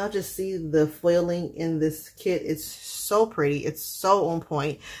 And can y'all just see the foiling in this kit? It's so pretty. It's so on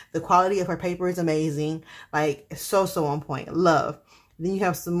point. The quality of her paper is amazing. Like, so on point. Love. Then you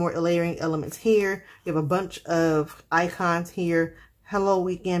have some more layering elements here. You have a bunch of icons here. Hello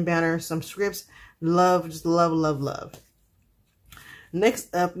Weekend banner, some scripts. Love, just love, love, love.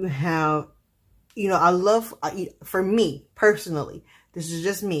 Next up, you have, you know, for me personally, this is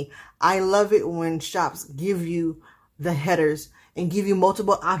just me. I love it when shops give you the headers and give you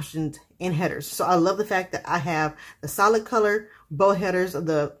multiple options in headers. So I love the fact that I have the solid color bow headers,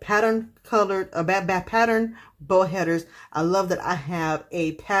 the pattern colored, pattern bow headers. I love that I have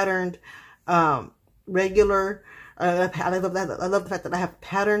a patterned regular. I love the fact that I have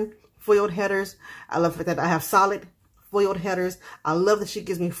pattern foiled headers. I love the fact that I have solid foiled headers. I love that she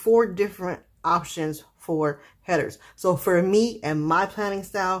gives me 4 different options for headers. So for me and my planning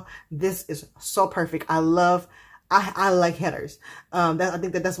style, this is so perfect. I like headers. I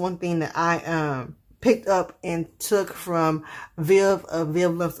think that's one thing that I picked up and took from Viv of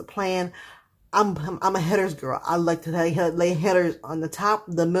Viv Loves to Plan. I'm a headers girl. I like to lay headers on the top,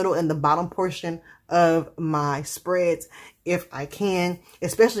 the middle, and the bottom portion of my spreads. if I can,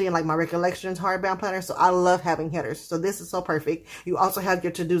 especially in like my Recollections hardbound planner. So I love having headers. So this is so perfect. You also have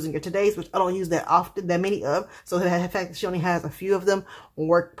your to-dos and your todays, which I don't use that often, that many of. So the fact that she only has a few of them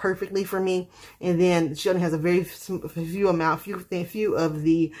work perfectly for me. And then she only has a very few of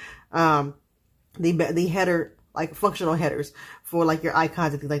the header, like functional headers for like your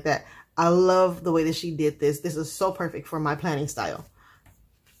icons and things like that. I love the way that she did this. This is so perfect for my planning style.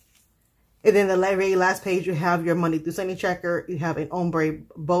 And then the very last page, you have your Monday through Sunday tracker. You have an ombre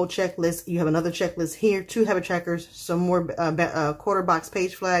bow checklist. You have another checklist here, 2 habit trackers, some more quarter box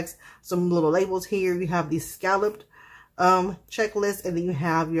page flags, some little labels here. You have the scalloped checklist, and then you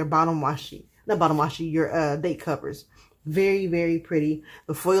have your bottom washi, not bottom washi, your date covers. Very, very pretty.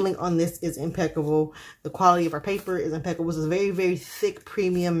 The foiling on this is impeccable. The quality of our paper is impeccable. This is very, very thick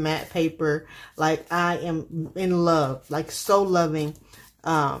premium matte paper. Like, I am in love, like so loving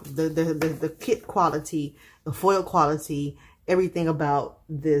the kit quality, the foil quality, everything about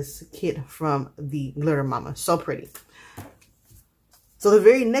this kit from the Glitter Mama. So pretty. So the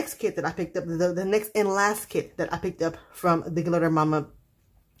very next kit that I picked up, the next and last kit that I picked up from the Glitter Mama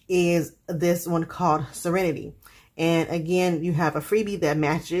is this one called Serenity. And again, you have a freebie that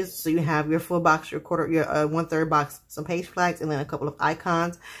matches. So you have your full box, your 1/3 box, some page flags, and then a couple of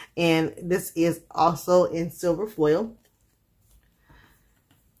icons. And this is also in silver foil.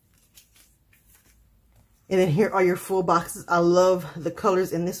 And then here are your full boxes. I love the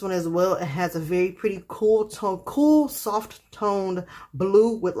colors in this one as well. It has a very pretty cool soft toned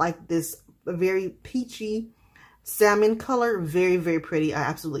blue with like this very peachy salmon color. Very, very pretty. I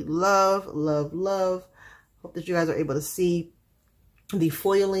absolutely love, love, love. Hope that you guys are able to see the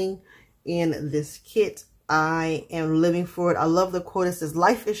foiling in this kit. I am living for it. I love the quote. It says,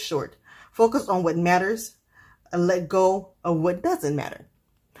 "Life is short. Focus on what matters and let go of what doesn't matter."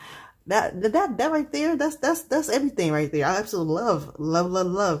 That right there, that's everything right there. I absolutely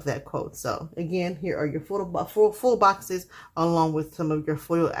love that quote. So again, here are your full boxes along with some of your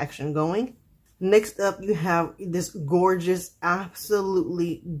foil action going. Next up, you have this gorgeous,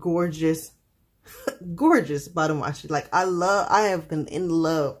 absolutely gorgeous bottom washi. Like, I have been in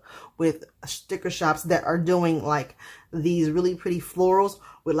love with sticker shops that are doing like these really pretty florals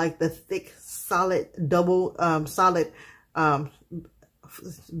with like the thick, solid, double, solid,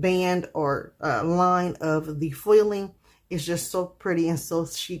 band or line of the foiling. Is just so pretty and so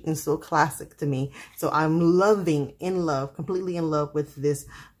chic and so classic to me. So I'm completely in love with this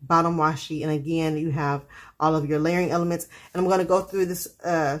bottom washi. And again, you have all of your layering elements. And I'm going to go through this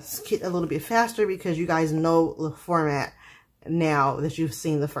kit a little bit faster because you guys know the format now that you've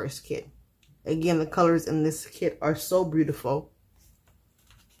seen the first kit. Again, the colors in this kit are so beautiful.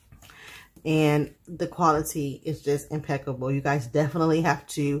 And the quality is just impeccable. You guys definitely have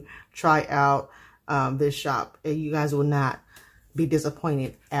to try out this shop. You guys will not be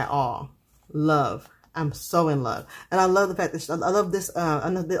disappointed at all. Love. I'm so in love. And I love the fact that I love this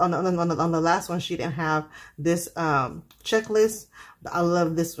on the last one she didn't have this checklist. But I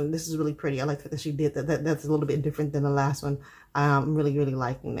love this one. This is really pretty. I like that she did that. That's a little bit different than the last one. I'm really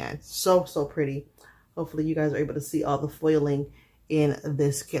liking that. So pretty. Hopefully you guys are able to see all the foiling in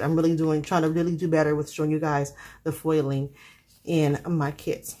this kit. I'm really trying to really do better with showing you guys the foiling in my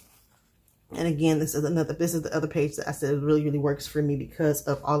kits. And again, this is the other page that I said really works for me because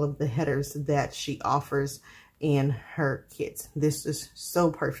of all of the headers that she offers in her kits. This is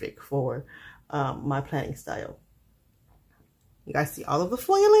so perfect for my planning style. You guys see all of the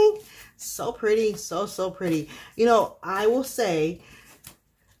foiling? So pretty, so pretty. You know, I will say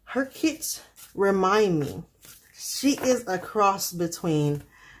her kits remind me. She is a cross between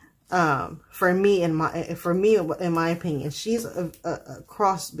for me in my opinion, she's a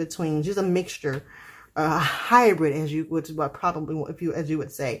cross between, she's a mixture, a hybrid, as you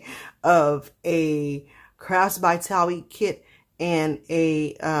would say, of a Crafts by Thaowie kit and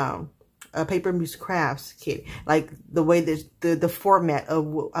a Paper Muse Crafts kit. Like the way that the format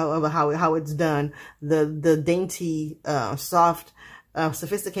of how it's done, the dainty, soft,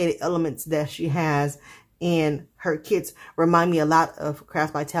 sophisticated elements that she has in her kits remind me a lot of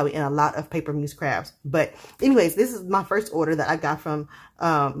Crafts by Thaowie and a lot of Paper Muse Crafts. But anyways, this is my first order that I got from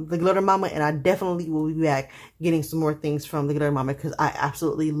the Glitter Mama, and I definitely will be back getting some more things from the Glitter Mama because I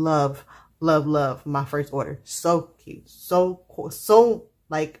absolutely love my first order. So cute, so cool, so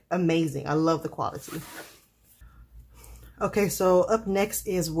like amazing. I love the quality. Okay, so up next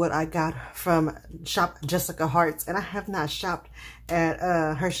is what I got from Shop Jessica Hearts, and I have not shopped at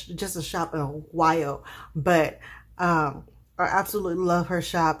her Jessica shop in a while, but I absolutely love her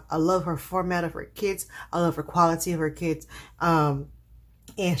shop. I love her format of her kits. I love her quality of her kits.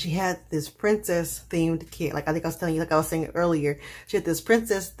 And she had this princess themed kit. Like I think I was telling you, like I was saying earlier, she had this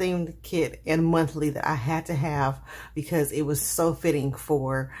princess themed kit and monthly that I had to have because it was so fitting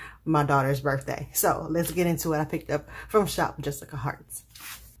for my daughter's birthday. So let's get into what I picked up from Shop Jessica Hearts.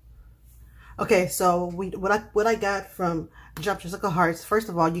 Okay, so what I got from Shop Jessica Hearts, first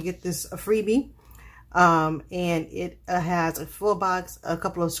of all, you get this freebie. And it has a full box, a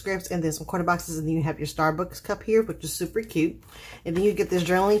couple of scripts, and then some quarter boxes, and then you have your Starbucks cup here, which is super cute. And then you get this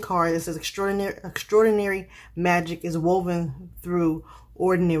journaling card that says extraordinary magic is woven through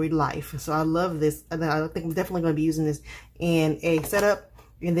ordinary life. So I love this, and I think I'm definitely going to be using this in a setup.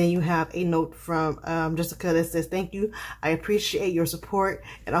 And then you have a note from Jessica that says, "Thank you, I appreciate your support,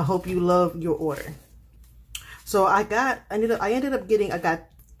 and I hope you love your order." So I ended up getting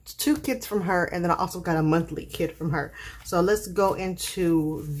 2 kits from her, and then I also got a monthly kit from her. So let's go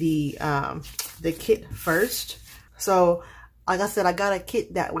into the kit first. So like I said, I got a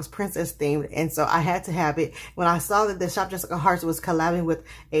kit that was princess themed, and so I had to have it. When I saw that the Shop Jessica Hearts was collabing with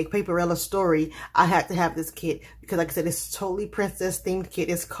a Paperella story, I had to have this kit because, like I said, it's totally princess themed kit.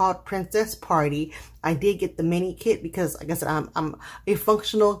 It's called Princess Party. I did get the mini kit because, like I said, I'm a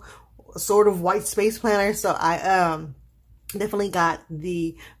functional sort of white space planner, so I definitely got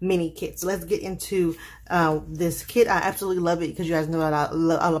the mini kit. So let's get into this kit. I absolutely love it because you guys know that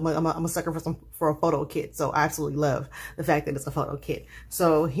I'm a sucker for a photo kit. So I absolutely love the fact that it's a photo kit.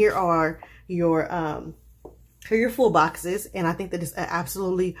 So here are your full boxes, and I think that it's an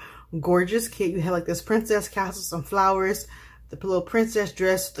absolutely gorgeous kit. You have like this princess castle, some flowers, the little princess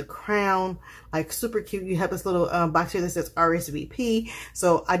dress, the crown, like super cute. You have this little box here that says RSVP.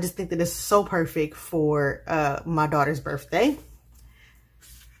 So I just think that it's so perfect for my daughter's birthday.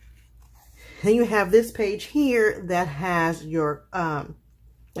 Then you have this page here that has your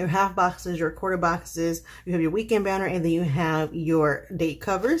half boxes, your quarter boxes. You have your weekend banner, and then you have your date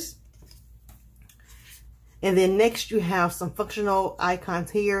covers. And then next you have some functional icons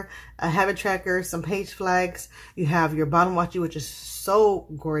here, a habit tracker, some page flags. You have your bottom washi, which is so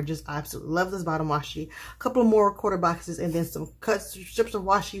gorgeous. I absolutely love this bottom washi. A couple of more quarter boxes, and then some cut strips of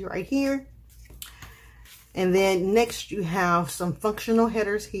washi right here. And then next you have some functional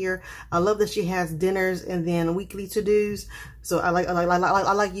headers here. I love that she has dinners and then weekly to-dos. So I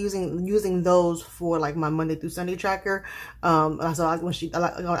like using those for like my Monday through Sunday tracker. So I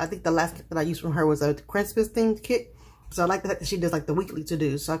think the last kit that I used from her was a Christmas themed kit. So I like that she does like the weekly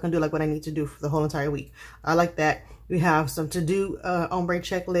to-dos, so I can do like what I need to do for the whole entire week. I like that. We have some to-do ombre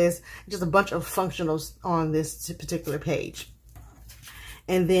checklist, just a bunch of functionals on this particular page.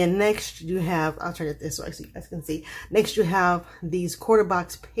 And then next you have, I'll turn it this way so you guys can see. Next you have these quarter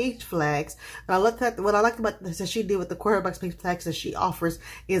box page flags. And I looked at what I liked about this that she did with the quarter box page flags that she offers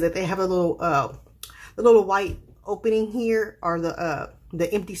is that they have a little the little white opening here, or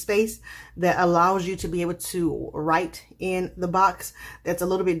the empty space that allows you to be able to write in the box. That's a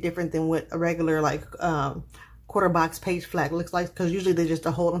little bit different than what a regular like quarter box page flag looks like, because usually they're just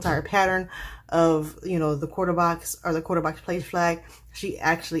a whole entire pattern of, you know, the quarter box or the quarter box page flag. She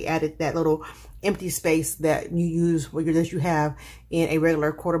actually added that little empty space that you use, that you have in a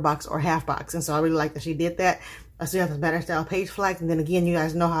regular quarter box or half box. And so I really like that she did that. I still have the banner style page flags. And then again, you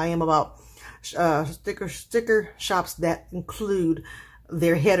guys know how I am about sticker shops that include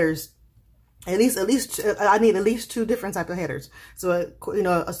their headers. I need at least 2 different types of headers. So, you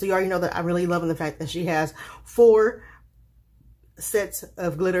know, so you already know that I'm really loving the fact that she has 4 sets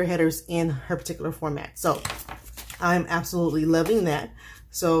of glitter headers in her particular format. So I'm absolutely loving that.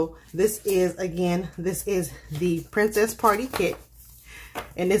 So this is, again, this is the Princess Party Kit.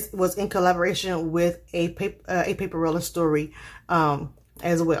 And this was in collaboration with a Paperella story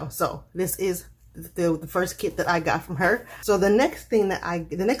as well. So this is the first kit that I got from her. So the next thing that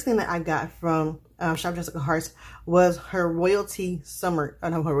I got from Shop Jessica Hearts was her Royalty September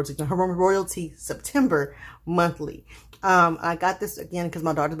monthly. I got this again because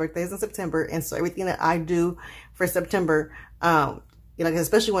my daughter's birthday is in September, and so everything that I do for September, you know,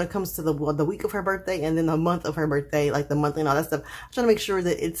 especially when it comes to the week of her birthday and then the month of her birthday, like the monthly and all that stuff, I'm trying to make sure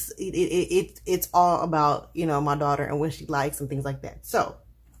that it's all about, you know, my daughter and what she likes and things like that. So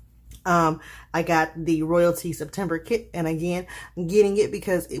I got the Royalty September kit, and again, I'm getting it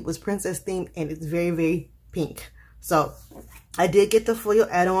because it was princess themed and it's very, very pink. So I did get the foil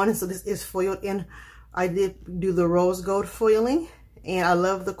add-on, and so this is foiled in. I did do the rose gold foiling, and I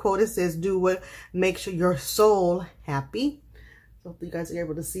love the quote. It says, "Do what makes your soul happy." So hopefully you guys are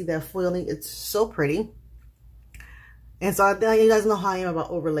able to see that foiling. It's so pretty. And so you guys know how I am about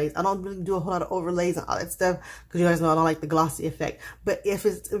overlays. I don't really do a whole lot of overlays and all that stuff because you guys know I don't like the glossy effect. But if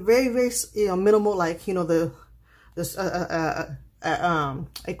it's very, very, you know, minimal, like, you know,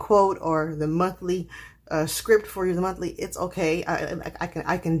 a quote or the monthly script for your monthly, it's okay.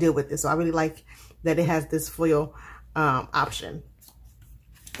 I can deal with this. So I really like that it has this foil option.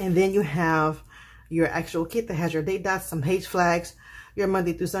 And then you have your actual kit that has your date dots, some page flags, your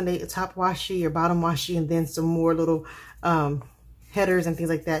Monday through Sunday top washi, your bottom washi, and then some more little headers and things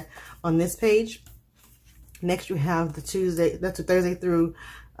like that on this page. Next, you have the Thursday through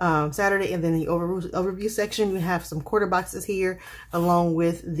Saturday, and then the overview section. You have some quarter boxes here, along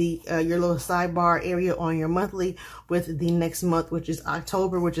with the your little sidebar area on your monthly with the next month, which is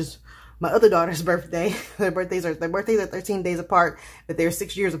October, which is my other daughter's birthday. Their birthdays are 13 days apart, but they're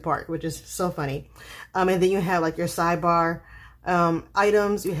 6 years apart, which is so funny. And then you have like your sidebar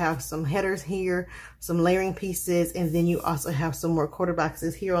items. You have some headers here, some layering pieces, and then you also have some more quarter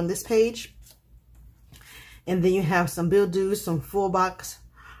boxes here on this page. And then you have some bill dues, some full boxes.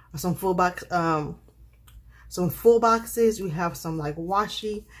 You have some like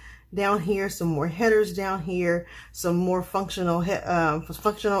washi down here, some more headers down here, some more functional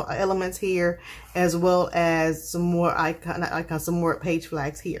elements here, as well as some more some more page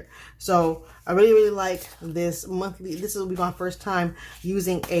flags here. So I really like this monthly. This will be my first time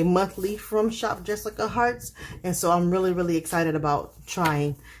using a monthly from Shop Jessica Hearts, and so I'm really excited about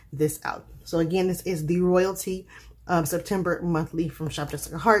trying this out. So again, this is the Royalty September monthly from Shop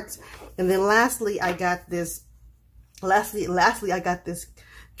Jessica Hearts. And then lastly, I got this. Lastly, I got this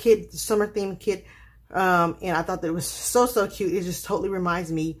kit, summer themed kit, and I thought that it was so cute. It just totally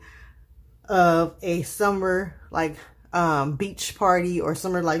reminds me of a summer like beach party, or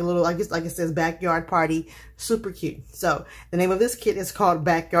summer like little, I guess like it says backyard party. Super cute. So the name of this kit is called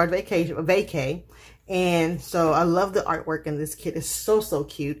Backyard Vacation, Vacay, and so I love the artwork in this kit. It's so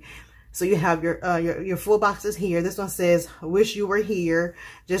cute. So you have your full boxes here. This one says "Wish You Were Here."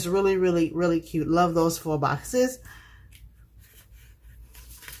 Just really cute. Love those full boxes.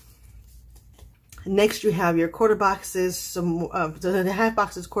 Next, you have your quarter boxes, some the half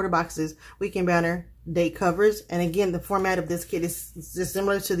boxes, quarter boxes, weekend banner, date covers. And again, the format of this kit is just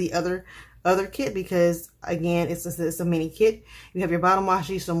similar to the other kit, because again, it's a mini kit. You have your bottom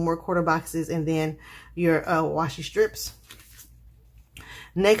washi, some more quarter boxes, and then your washi strips.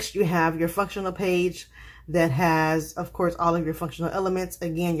 Next, you have your functional page that has, of course, all of your functional elements.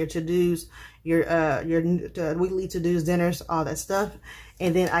 Again, your to-dos, your weekly to-dos, dinners, all that stuff.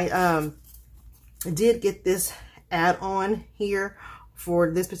 And then I did get this add-on here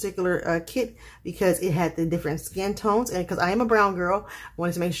for this particular kit, because it had the different skin tones, and because I am a brown girl, I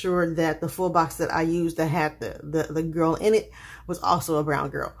wanted to make sure that the full box that I used that had the girl in it was also a brown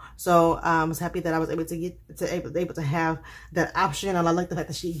girl. So I was happy that I was able to have that option, and I like the fact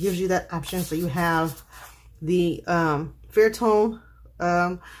that she gives you that option. So you have the fair tone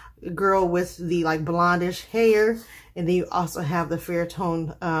girl with the like blondish hair, and then you also have the fair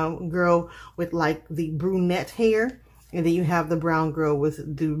tone girl with like the brunette hair, and then you have the brown girl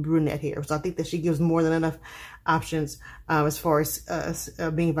with the brunette hair. So I think that she gives more than enough options as far as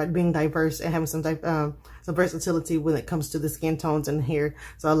being diverse and having some versatility when it comes to the skin tones and hair.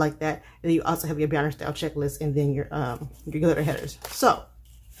 So I like that. And then you also have your banner style checklist, and then your glitter headers. So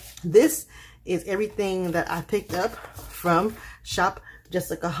this is everything that I picked up from Shop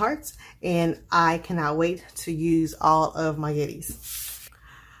Jessica Hearts, and I cannot wait to use all of my goodies.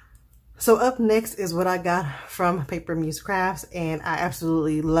 So up next is what I got from Paper Muse Crafts, and I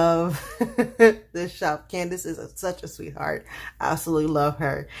absolutely love this shop. Candace is such a sweetheart. I absolutely love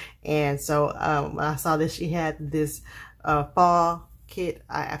her. And so when I saw that she had this fall kit,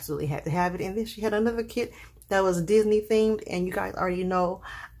 I absolutely had to have it. And then she had another kit that was Disney themed, and you guys already know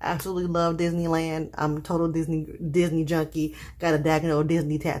I absolutely love Disneyland. I'm a total Disney junkie. Got a daggone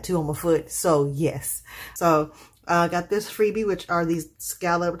Disney tattoo on my foot, so yes. So I got this freebie, which are these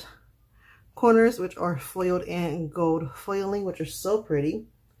scalloped corners, which are foiled in gold foiling, which are so pretty.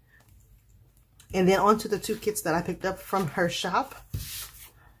 And then onto the two kits that I picked up from her shop.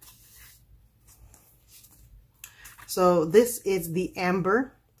 So this is the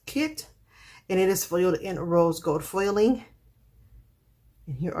Amber kit, and it is foiled in rose gold foiling.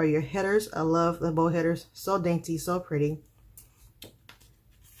 And here are your headers. I love the bow headers. So dainty, so pretty.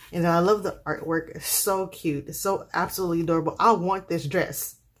 And then I love the artwork. It's so cute. It's so absolutely adorable. I want this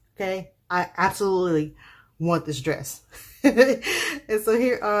dress. Okay? I absolutely want this dress. And so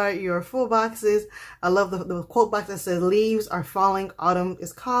here are your full boxes. I love the quote box that says, "Leaves are falling, autumn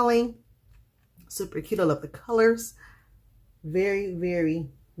is calling." Super cute. I love the colors. Very, very,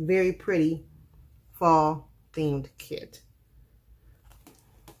 very pretty fall themed kit.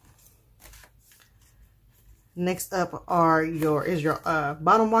 Next up are your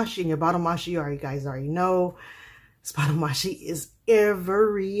bottom washi, and your bottom washi, you guys already know. This bottom washi is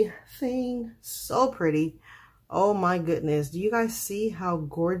everything. So pretty. Oh my goodness. Do you guys see how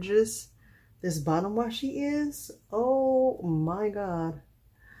gorgeous this bottom washi is? Oh my God.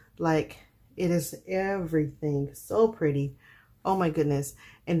 Like, it is everything. So pretty. Oh my goodness.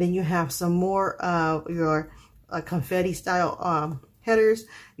 And then you have some more of your confetti style headers.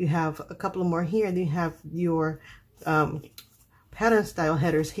 You have a couple of more here, and then you have your pattern style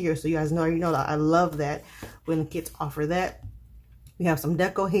headers here. So you guys know, that I love that when kits offer that. We have some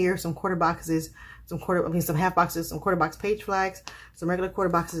deco here, some quarter boxes, some half boxes, some quarter box page flags, some regular quarter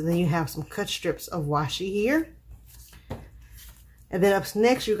boxes, and then you have some cut strips of washi here. And then up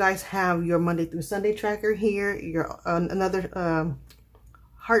next, you guys have your Monday through Sunday tracker here, your another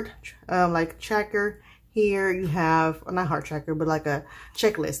heart like tracker. Here you have, not heart tracker, but like a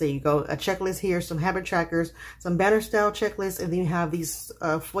checklist. There you go. A checklist here, some habit trackers, some banner style checklists, and then you have these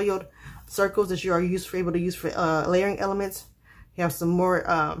foiled circles that you are able to use for layering elements. You have some more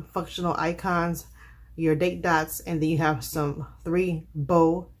functional icons, your date dots, and then you have some 3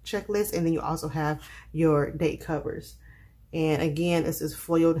 bow checklists, and then you also have your date covers. And again, this is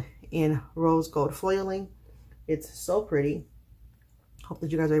foiled in rose gold foiling. It's so pretty. Hope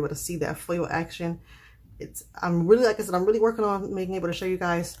that you guys are able to see that foil action. I'm really, like I said, I'm really working on being able to show you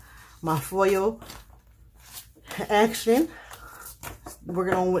guys my foil action.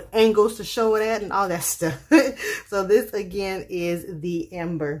 Working on what angles to show it at and all that stuff. So this again is the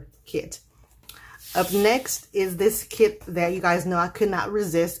Amber kit. Up next is this kit that you guys know I could not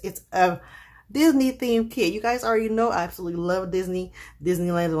resist. It's a Disney themed kit. You guys already know I absolutely love Disney.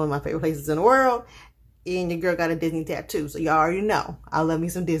 Disneyland is one of my favorite places in the world. And your girl got a Disney tattoo. So y'all already know I love me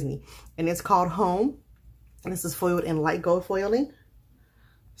some Disney. And it's called Home. And this is foiled in light gold foiling.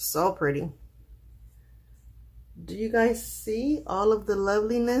 So pretty. Do you guys see all of the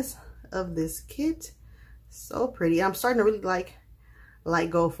loveliness of this kit? So pretty. I'm starting to really like light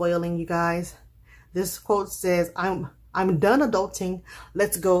gold foiling, you guys. This quote says, I'm done adulting.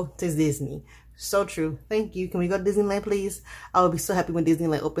 Let's go to Disney. So true. Thank you. Can we go to Disneyland, please? I will be so happy when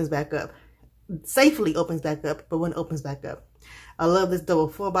Disneyland opens back up. Safely opens back up, but when it opens back up. I love this double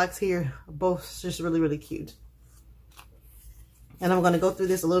foil box here. Both just really, really cute. And I'm going to go through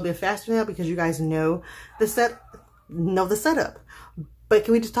this a little bit faster now because you guys know the setup. But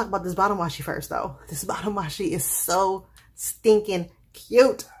can we just talk about this bottom washi first, though? This bottom washi is so stinking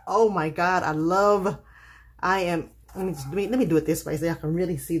cute. Oh my God, let me do it this way so y'all can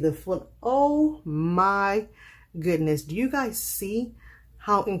really see the full. Oh my goodness. Do you guys see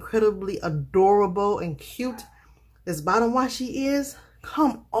how incredibly adorable and cute this bottom washi is?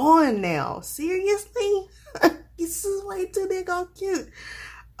 Come on now. Seriously? This is way too daggone cute.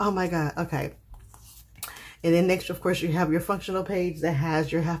 Oh my God. Okay. And then next, of course, you have your functional page that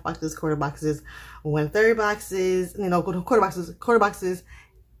has your half boxes, quarter boxes, 1/3 boxes, quarter boxes,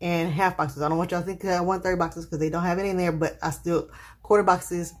 and half boxes. I don't want y'all to think that 1/3 boxes because they don't have it in there, but I still, quarter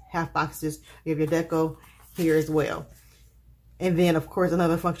boxes, half boxes. You have your deco here as well. And then, of course,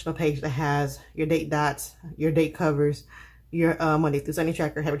 another functional page that has your date dots, your date covers, your Monday through Sunday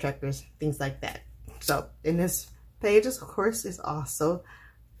tracker, habit trackers, things like that. So, in this page, of course, is also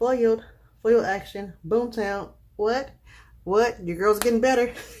foiled action, boomtown. What? Your girl's getting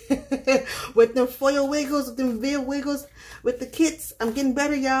better. With them foil wiggles, with them veil wiggles, with the kits. I'm getting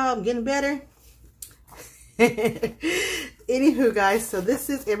better, y'all. I'm getting better. Anywho, guys, so this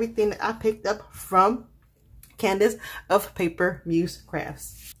is everything that I picked up from Candace of Paper Muse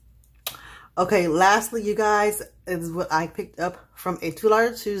Crafts. Okay, lastly, you guys, is what I picked up from a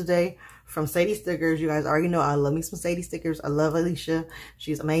 $2 Tuesday from Sadie Stickers. You guys already know I love me some Sadie Stickers. I love Alicia.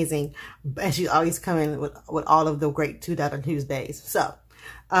 She's amazing. And she's always coming with all of the great $2 Tuesdays. So,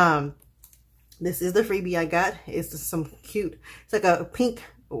 this is the freebie I got. It's some cute, it's like a pink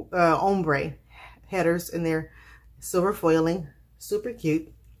ombre headers in there. Silver foiling. Super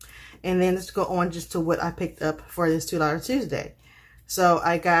cute. And then let's go on just to what I picked up for this $2 Tuesday. So,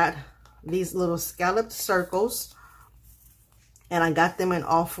 I got these little scalloped circles. And I got them in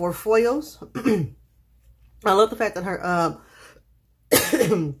all 4 foils. I love the fact that her I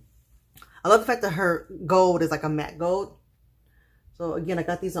love the fact that her gold is like a matte gold. So again, I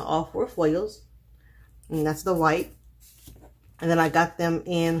got these in all 4 foils. And that's the white. And then I got them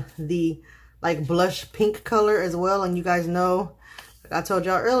in the like blush pink color as well. And you guys know, like I told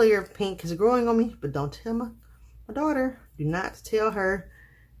y'all earlier, pink is growing on me. But don't tell my daughter. Do not tell her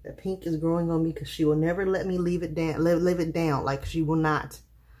that pink is growing on me because she will never let me leave it down. Like she will not.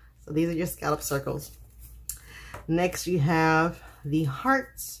 So these are your scallop circles. Next you have the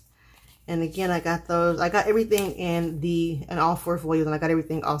hearts. And again, I got those. I got everything in all 4 foils, and I got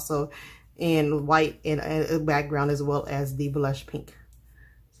everything also in white and a background, as well as the blush pink.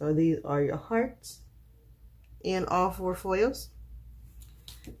 So these are your hearts in all 4 foils.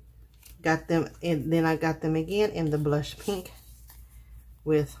 Got them, and then I got them again in the blush pink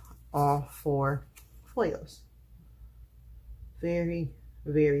with all 4 foils. Very,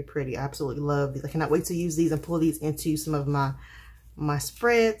 very pretty. I absolutely love these. I cannot wait to use these and pull these into some of my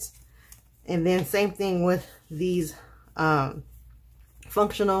spreads. And then same thing with these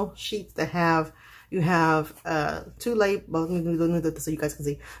functional sheets that have, you have 2 labels. Let me do this so you guys can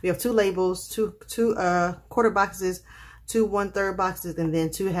see. We have 2 labels, two quarter boxes, 2 1/3 boxes, and then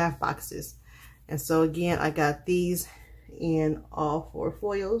 2 half boxes. And so again, I got these in all 4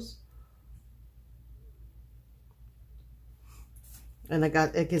 foils. And I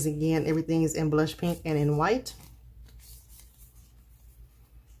got, because again, everything is in blush pink and in white.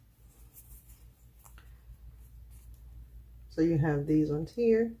 So you have these ones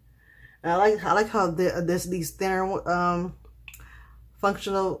here. And I like how these thinner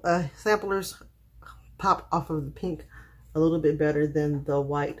functional samplers pop off of the pink a little bit better than the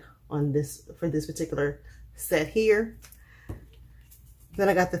white on this, for this particular set here. Then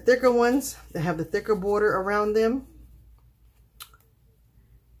I got the thicker ones that have the thicker border around them.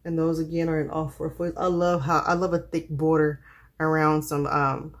 And those again are in all 4 foils. I love a thick border around some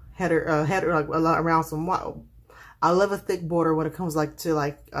header like around some. I love a thick border when it comes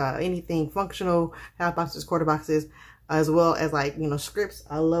to anything functional, half boxes, quarter boxes, as well as scripts.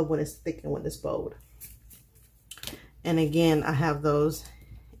 I love when it's thick and when it's bold. And again, I have those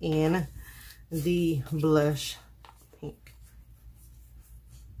in the blush pink.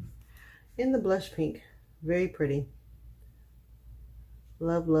 In the blush pink, very pretty.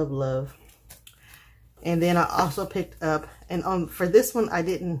 Love, love, love. And then I also picked up, and for this one, I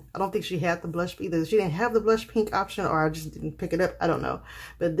don't think she had the blush, either she didn't have the blush pink option or I just didn't pick it up. I don't know.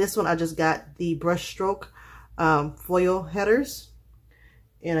 But this one, I just got the brush stroke foil headers.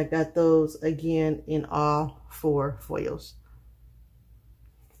 And I got those again in all 4 foils.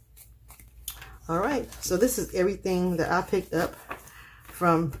 All right. So this is everything that I picked up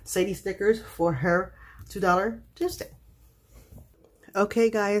from Sadie Stickers for her $2 Tuesday. Okay,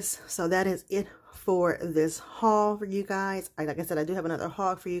 guys. So that is it for this haul for you guys. Like I said, I do have another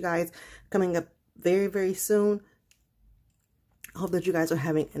haul for you guys coming up very, very soon. I hope that you guys are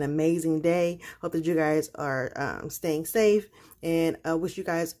having an amazing day. Hope that you guys are staying safe, and wish you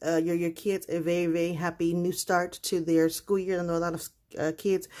guys, your kids, a very, very happy new start to their school year. I know a lot of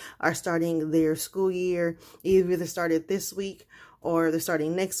kids are starting their school year. Either they started this week or they're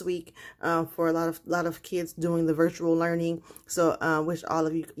starting next week. For a lot of kids doing the virtual learning. So wish all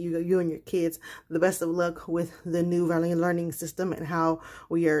of you and your kids the best of luck with the new learning system and how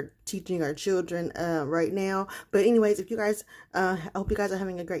we are teaching our children right now. But anyways, if you guys, I hope you guys are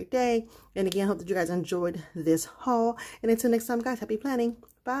having a great day. And again, hope that you guys enjoyed this haul. And until next time, guys, happy planning.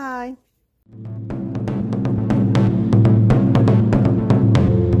 Bye.